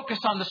to focus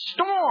on the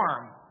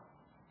storm,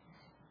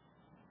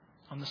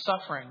 on the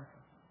suffering,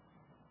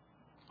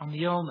 on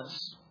the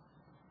illness,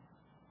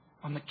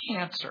 on the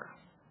cancer,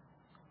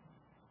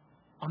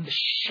 on the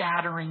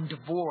shattering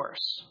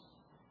divorce.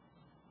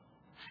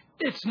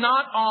 It's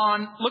not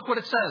on, look what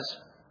it says.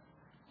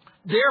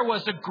 There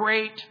was a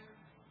great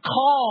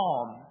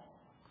calm.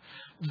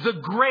 The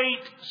great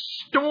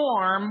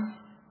storm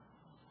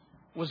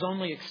was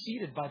only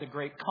exceeded by the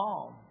great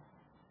calm.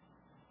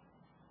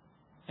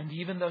 And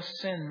even though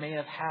sin may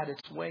have had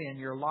its way in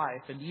your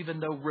life, and even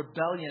though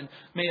rebellion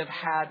may have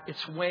had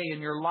its way in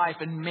your life,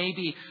 and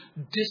maybe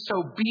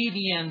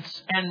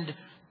disobedience and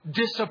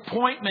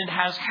disappointment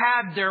has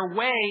had their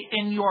way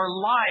in your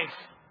life,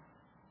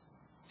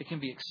 it can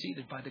be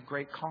exceeded by the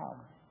great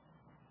calm,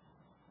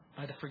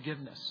 by the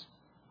forgiveness,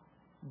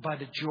 by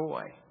the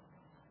joy,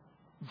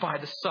 by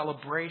the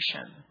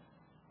celebration.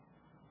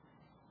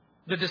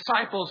 The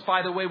disciples,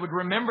 by the way, would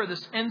remember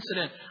this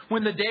incident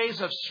when the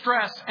days of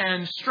stress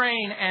and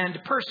strain and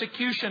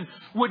persecution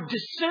would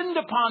descend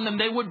upon them.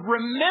 They would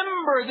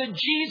remember the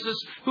Jesus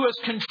who has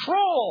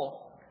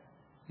control,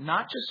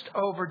 not just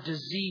over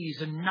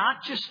disease and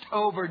not just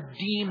over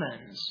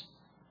demons,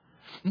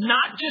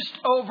 not just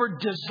over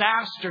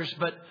disasters,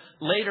 but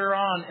later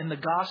on in the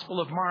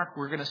Gospel of Mark,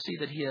 we're going to see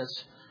that He has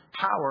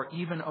power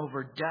even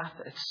over death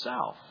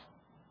itself.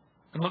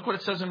 And look what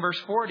it says in verse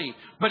 40.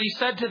 But He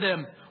said to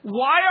them,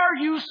 why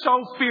are you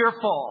so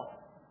fearful?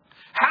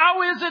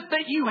 How is it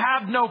that you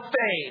have no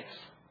faith?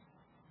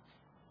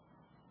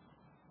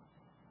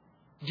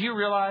 Do you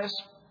realize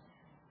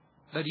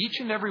that each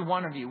and every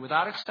one of you,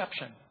 without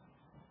exception,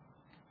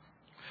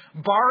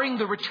 barring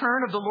the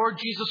return of the Lord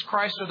Jesus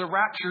Christ or the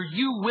rapture,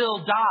 you will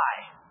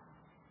die?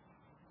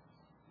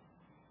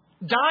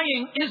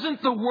 Dying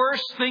isn't the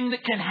worst thing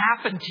that can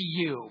happen to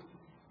you.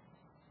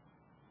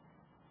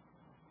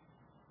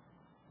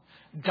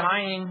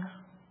 Dying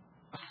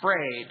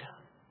afraid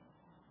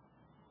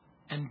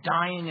and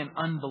dying in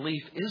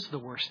unbelief is the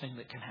worst thing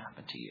that can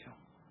happen to you.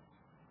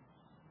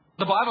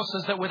 The Bible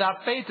says that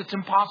without faith it's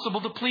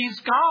impossible to please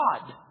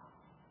God.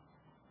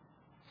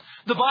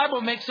 The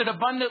Bible makes it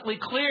abundantly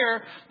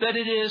clear that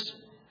it is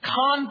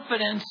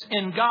confidence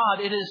in God.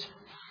 It is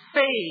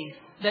faith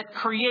that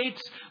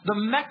creates the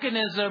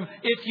mechanism,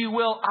 if you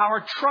will, our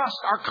trust,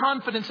 our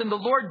confidence in the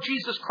Lord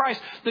Jesus Christ,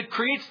 that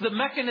creates the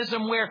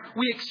mechanism where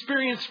we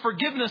experience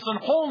forgiveness and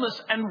wholeness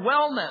and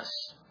wellness.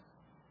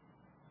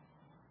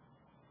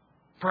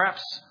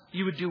 Perhaps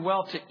you would do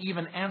well to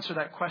even answer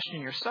that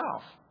question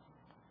yourself.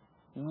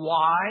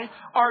 Why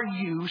are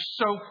you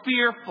so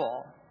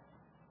fearful?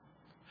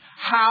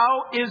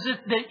 How is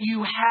it that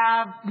you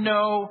have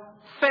no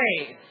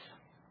faith?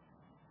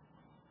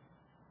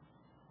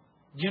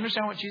 Do you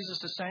understand what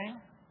Jesus is saying?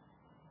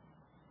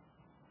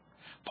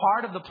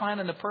 Part of the plan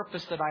and the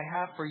purpose that I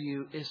have for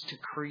you is to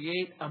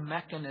create a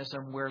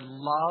mechanism where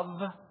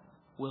love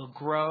will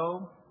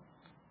grow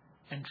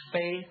and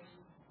faith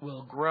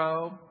will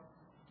grow.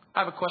 I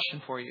have a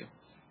question for you.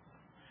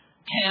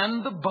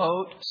 Can the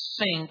boat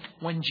sink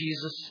when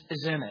Jesus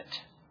is in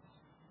it?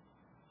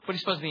 What do you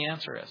suppose the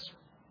answer is?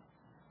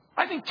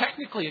 I think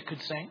technically it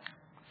could sink.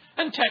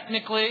 And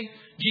technically,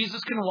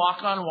 Jesus can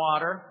walk on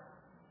water.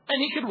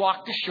 And He could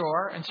walk to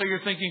shore. And so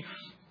you're thinking,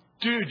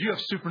 dude, you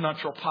have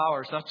supernatural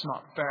powers. That's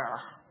not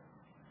fair.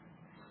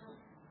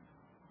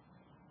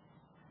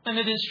 And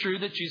it is true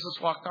that Jesus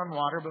walked on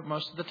water, but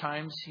most of the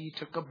times He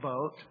took a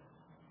boat.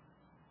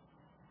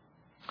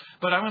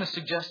 But I'm going to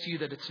suggest to you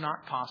that it's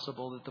not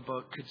possible that the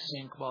boat could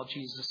sink while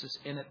Jesus is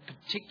in it,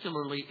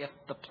 particularly if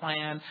the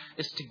plan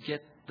is to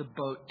get the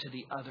boat to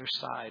the other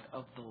side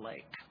of the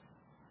lake.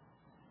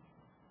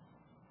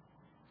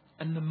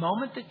 And the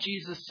moment that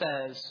Jesus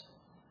says,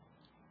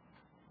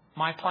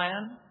 my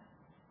plan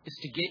is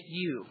to get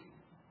you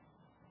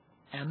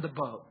and the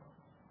boat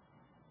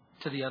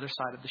to the other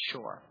side of the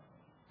shore,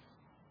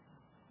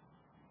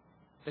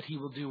 that He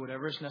will do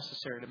whatever is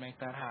necessary to make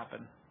that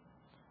happen.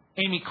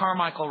 Amy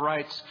Carmichael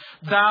writes,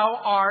 thou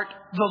art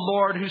the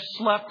Lord who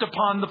slept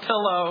upon the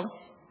pillow.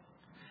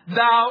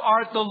 Thou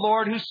art the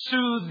Lord who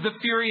soothed the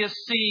furious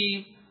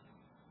sea.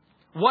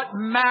 What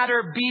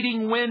matter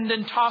beating wind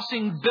and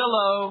tossing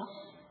billow,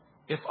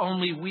 if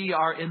only we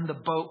are in the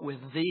boat with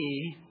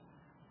Thee?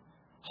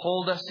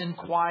 Hold us in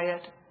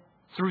quiet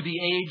through the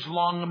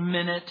age-long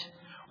minute,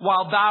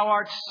 while Thou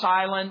art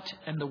silent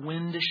and the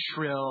wind is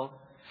shrill,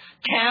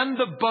 Can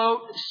the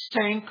boat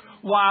sink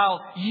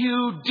while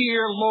you,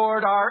 dear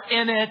Lord, are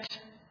in it?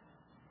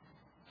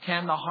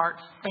 Can the heart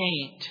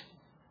faint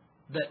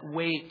that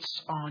waits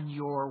on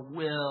your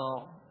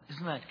will?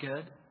 Isn't that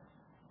good?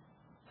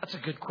 That's a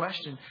good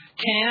question.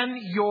 Can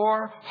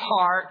your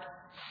heart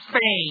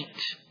faint,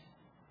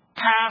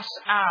 pass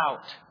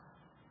out,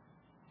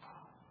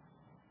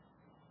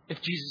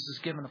 if Jesus is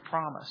given a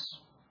promise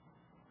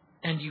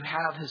and you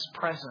have His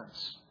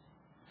presence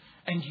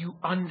and you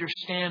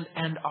understand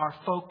and are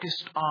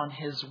focused on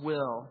His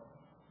will?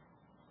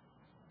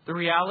 The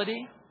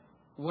reality,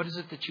 what is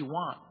it that you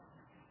want?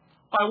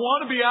 I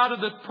want to be out of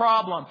the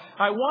problem.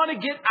 I want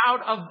to get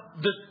out of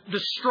the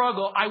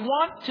struggle. I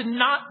want to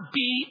not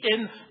be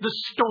in the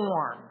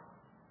storm.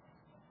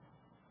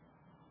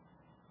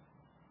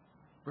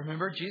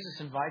 Remember,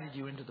 Jesus invited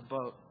you into the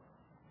boat.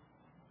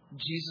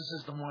 Jesus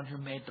is the one who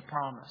made the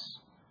promise.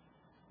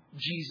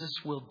 Jesus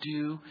will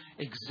do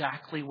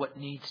exactly what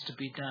needs to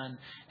be done.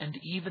 And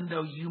even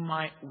though you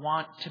might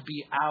want to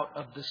be out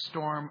of the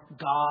storm,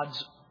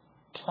 God's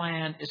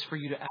plan is for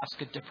you to ask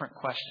a different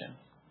question.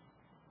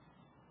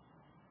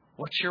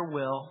 What's your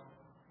will?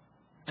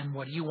 And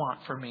what do you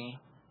want for me?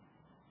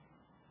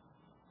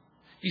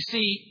 You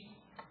see,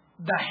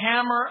 the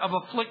hammer of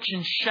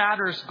affliction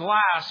shatters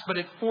glass, but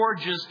it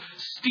forges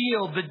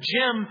steel. The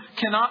gem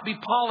cannot be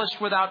polished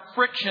without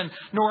friction,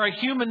 nor a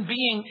human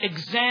being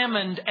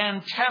examined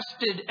and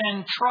tested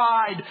and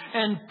tried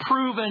and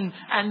proven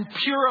and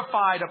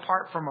purified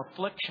apart from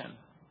affliction.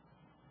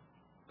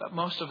 But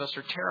most of us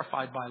are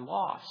terrified by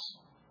loss.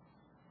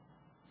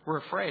 We're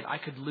afraid I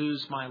could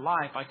lose my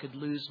life. I could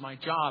lose my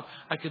job.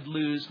 I could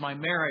lose my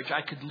marriage.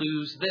 I could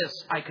lose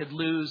this. I could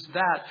lose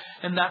that.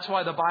 And that's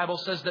why the Bible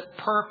says that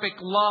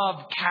perfect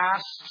love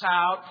casts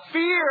out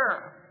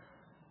fear.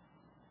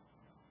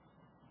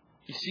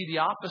 You see, the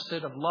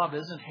opposite of love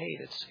isn't hate,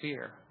 it's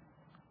fear.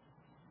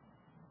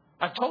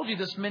 I've told you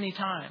this many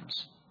times.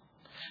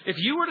 If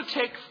you were to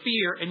take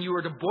fear and you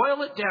were to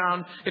boil it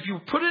down, if you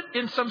put it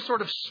in some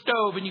sort of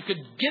stove and you could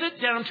get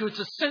it down to its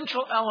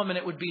essential element,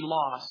 it would be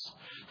loss.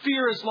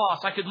 Fear is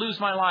loss. I could lose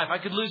my life. I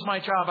could lose my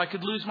job. I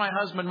could lose my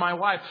husband, my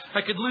wife.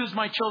 I could lose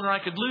my children.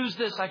 I could lose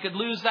this. I could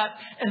lose that.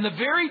 And the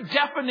very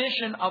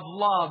definition of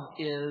love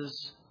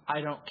is,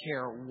 I don't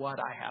care what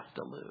I have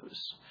to lose.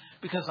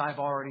 Because I've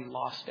already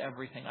lost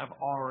everything. I've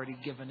already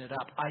given it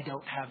up. I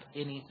don't have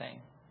anything.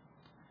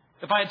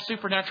 If I had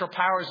supernatural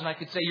powers and I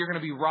could say, you're going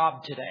to be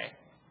robbed today.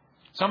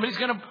 Somebody's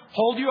going to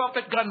hold you up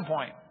at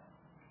gunpoint.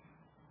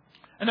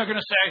 And they're going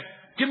to say,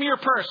 give me your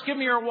purse, give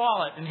me your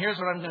wallet. And here's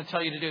what I'm going to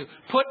tell you to do.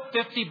 Put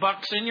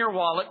 $50 in your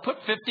wallet, put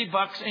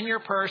 $50 in your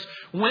purse.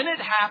 When it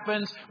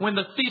happens, when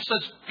the thief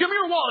says, give me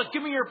your wallet,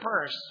 give me your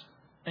purse.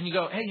 And you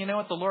go, hey, you know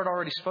what? The Lord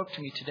already spoke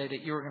to me today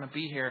that you were going to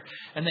be here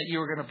and that you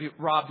were going to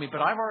rob me.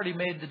 But I've already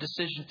made the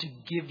decision to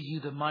give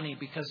you the money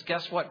because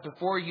guess what?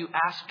 Before you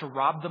asked to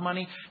rob the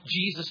money,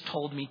 Jesus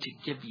told me to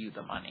give you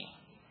the money.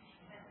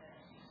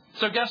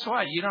 So guess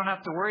what? You don't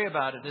have to worry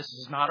about it. This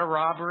is not a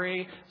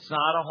robbery. It's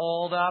not a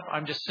holdup.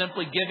 I'm just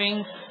simply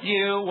giving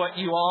you what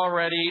you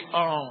already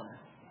own.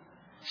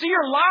 See,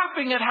 you're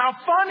laughing at how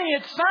funny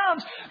it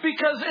sounds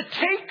because it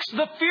takes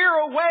the fear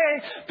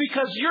away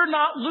because you're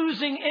not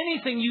losing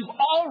anything. You've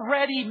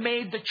already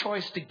made the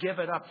choice to give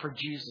it up for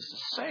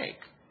Jesus' sake.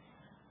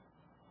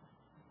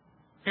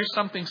 Here's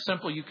something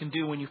simple you can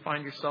do when you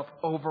find yourself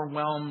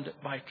overwhelmed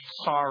by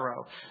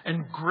sorrow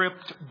and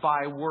gripped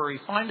by worry.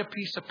 Find a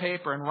piece of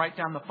paper and write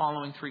down the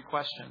following 3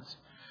 questions.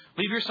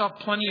 Leave yourself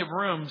plenty of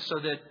room so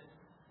that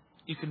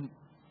you can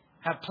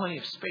have plenty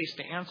of space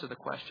to answer the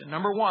question.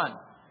 Number 1,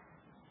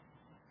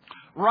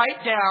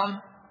 write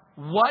down,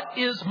 what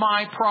is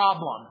my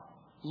problem?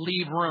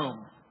 Leave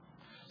room.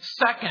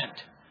 Second,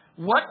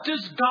 what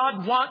does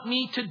God want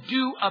me to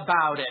do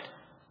about it?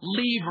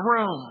 Leave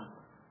room.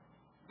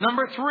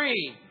 Number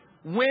 3,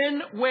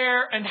 when,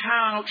 where, and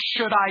how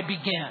should I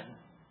begin?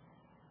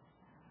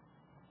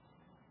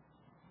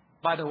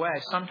 By the way,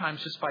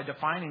 sometimes just by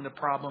defining the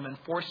problem and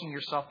forcing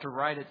yourself to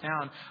write it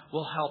down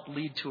will help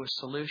lead to a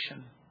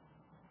solution.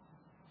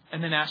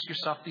 And then ask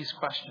yourself these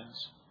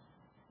questions.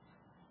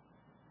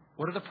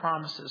 What are the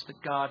promises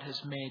that God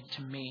has made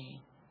to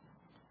me?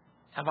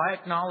 Have I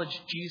acknowledged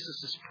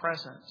Jesus'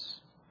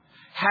 presence?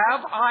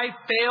 Have I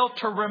failed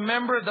to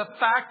remember the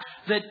fact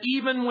that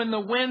even when the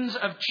winds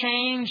of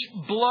change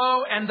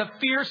blow and the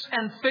fierce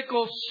and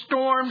fickle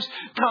storms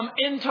come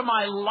into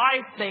my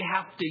life, they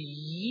have to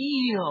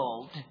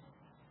yield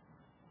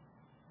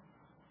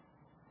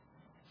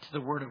to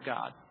the Word of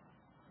God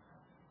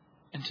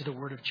and to the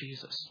Word of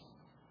Jesus?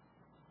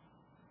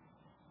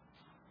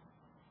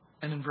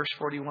 And in verse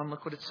 41,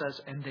 look what it says.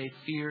 And they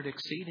feared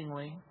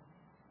exceedingly.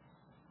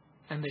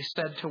 And they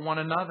said to one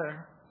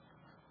another,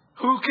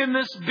 who can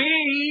this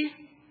be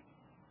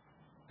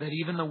that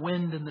even the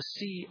wind and the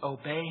sea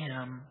obey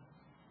him?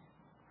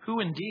 Who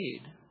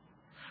indeed?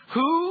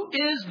 Who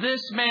is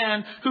this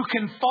man who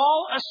can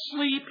fall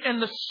asleep in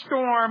the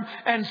storm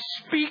and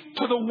speak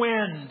to the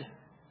wind?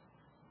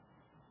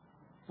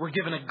 We're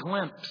given a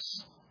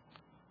glimpse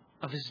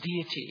of his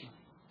deity.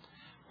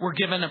 We're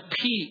given a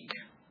peek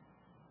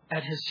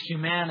at His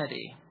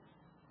humanity,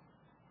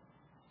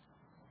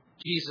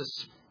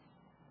 Jesus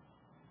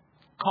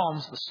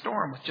calms the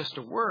storm with just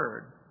a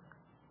word.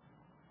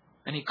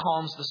 And He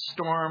calms the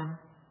storm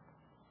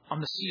on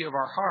the sea of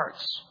our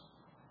hearts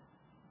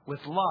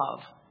with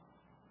love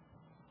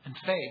and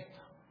faith.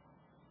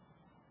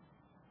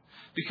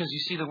 Because you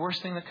see, the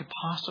worst thing that could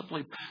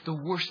possibly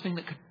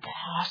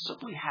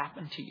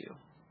happen to you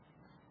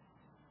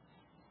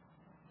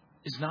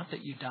is not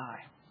that you die.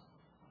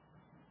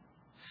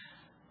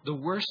 The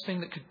worst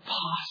thing that could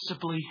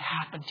possibly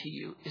happen to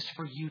you is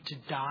for you to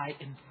die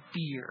in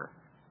fear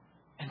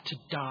and to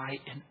die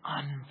in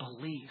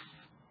unbelief.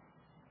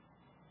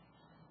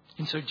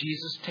 And so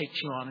Jesus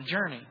takes you on a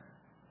journey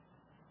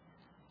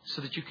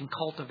so that you can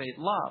cultivate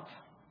love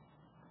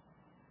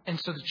and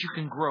so that you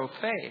can grow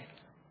faith.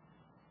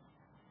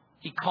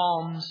 He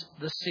calms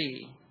the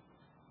sea.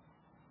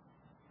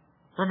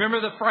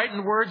 Remember the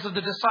frightened words of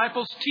the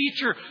disciples?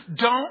 Teacher,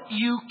 don't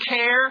you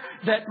care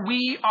that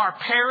we are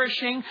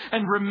perishing?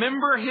 And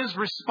remember His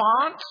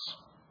response?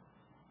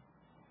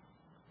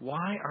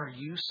 Why are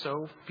you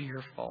so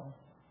fearful?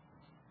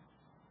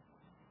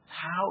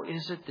 How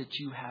is it that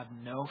you have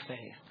no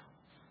faith?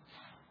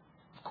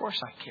 Of course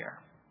I care.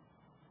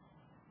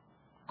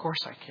 Of course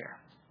I care.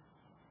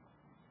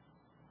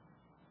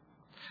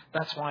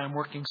 That's why I'm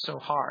working so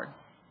hard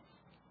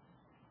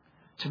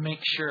to make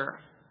sure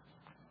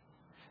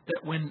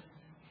that when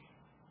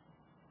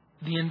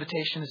the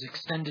invitation is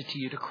extended to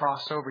you to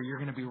cross over, you're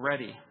going to be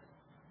ready.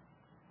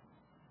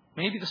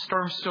 Maybe the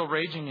storm's still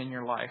raging in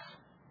your life.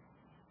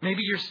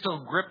 Maybe you're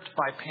still gripped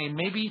by pain.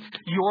 Maybe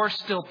you're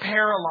still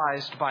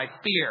paralyzed by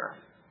fear.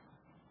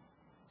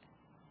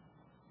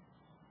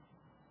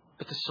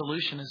 But the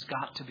solution has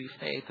got to be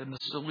faith, and the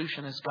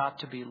solution has got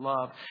to be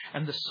love,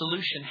 and the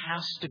solution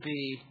has to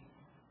be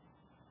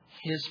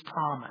His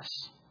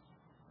promise,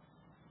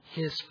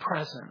 His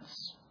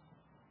presence,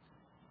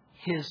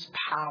 His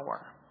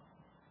power.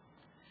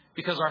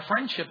 Because our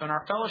friendship and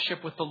our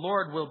fellowship with the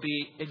Lord will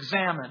be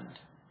examined,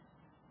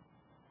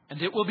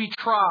 and it will be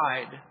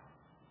tried,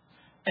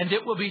 and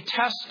it will be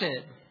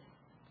tested,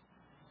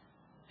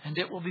 and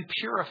it will be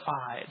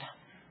purified.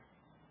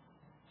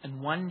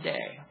 And one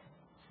day,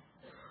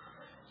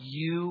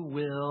 you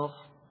will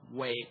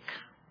wake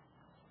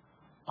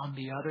on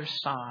the other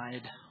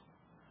side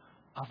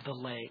of the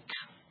lake.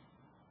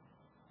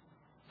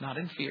 Not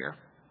in fear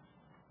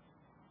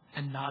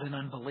and not in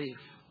unbelief.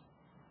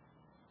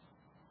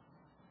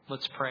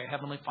 Let's pray.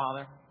 Heavenly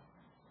Father,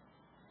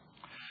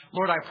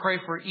 Lord, I pray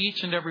for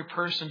each and every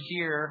person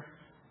here,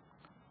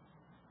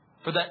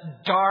 for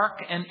that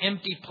dark and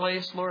empty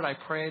place, Lord, I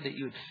pray that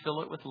you would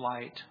fill it with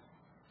light.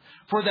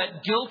 For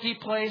that guilty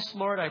place,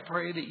 Lord, I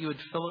pray that you would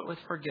fill it with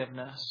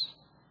forgiveness.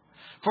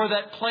 For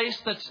that place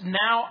that's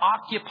now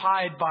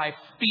occupied by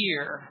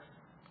fear,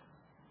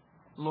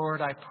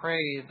 Lord, I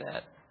pray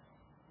that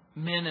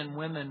men and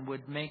women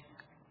would make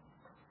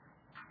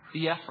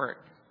the effort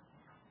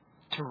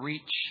to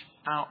reach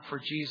out for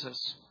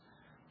Jesus,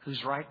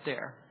 who's right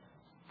there,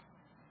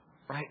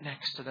 right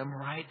next to them,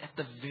 right at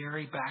the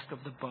very back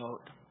of the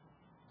boat.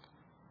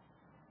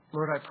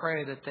 Lord, I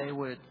pray that they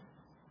would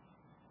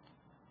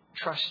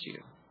trust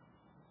you.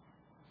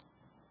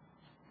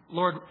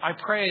 Lord, I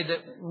pray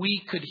that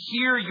we could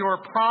hear your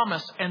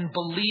promise and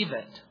believe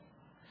it.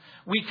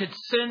 We could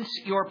sense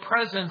your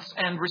presence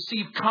and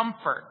receive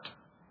comfort.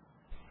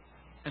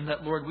 And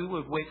that, Lord, we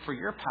would wait for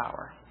your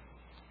power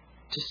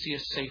to see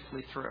us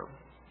safely through.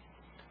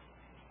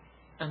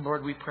 And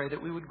Lord, we pray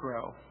that we would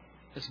grow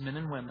as men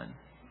and women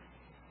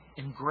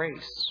in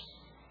grace,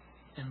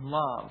 in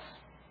love,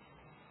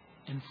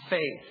 in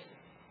faith,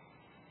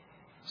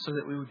 so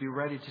that we would be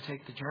ready to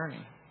take the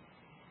journey.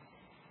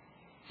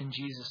 In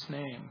Jesus'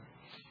 name,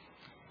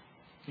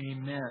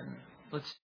 amen. Let's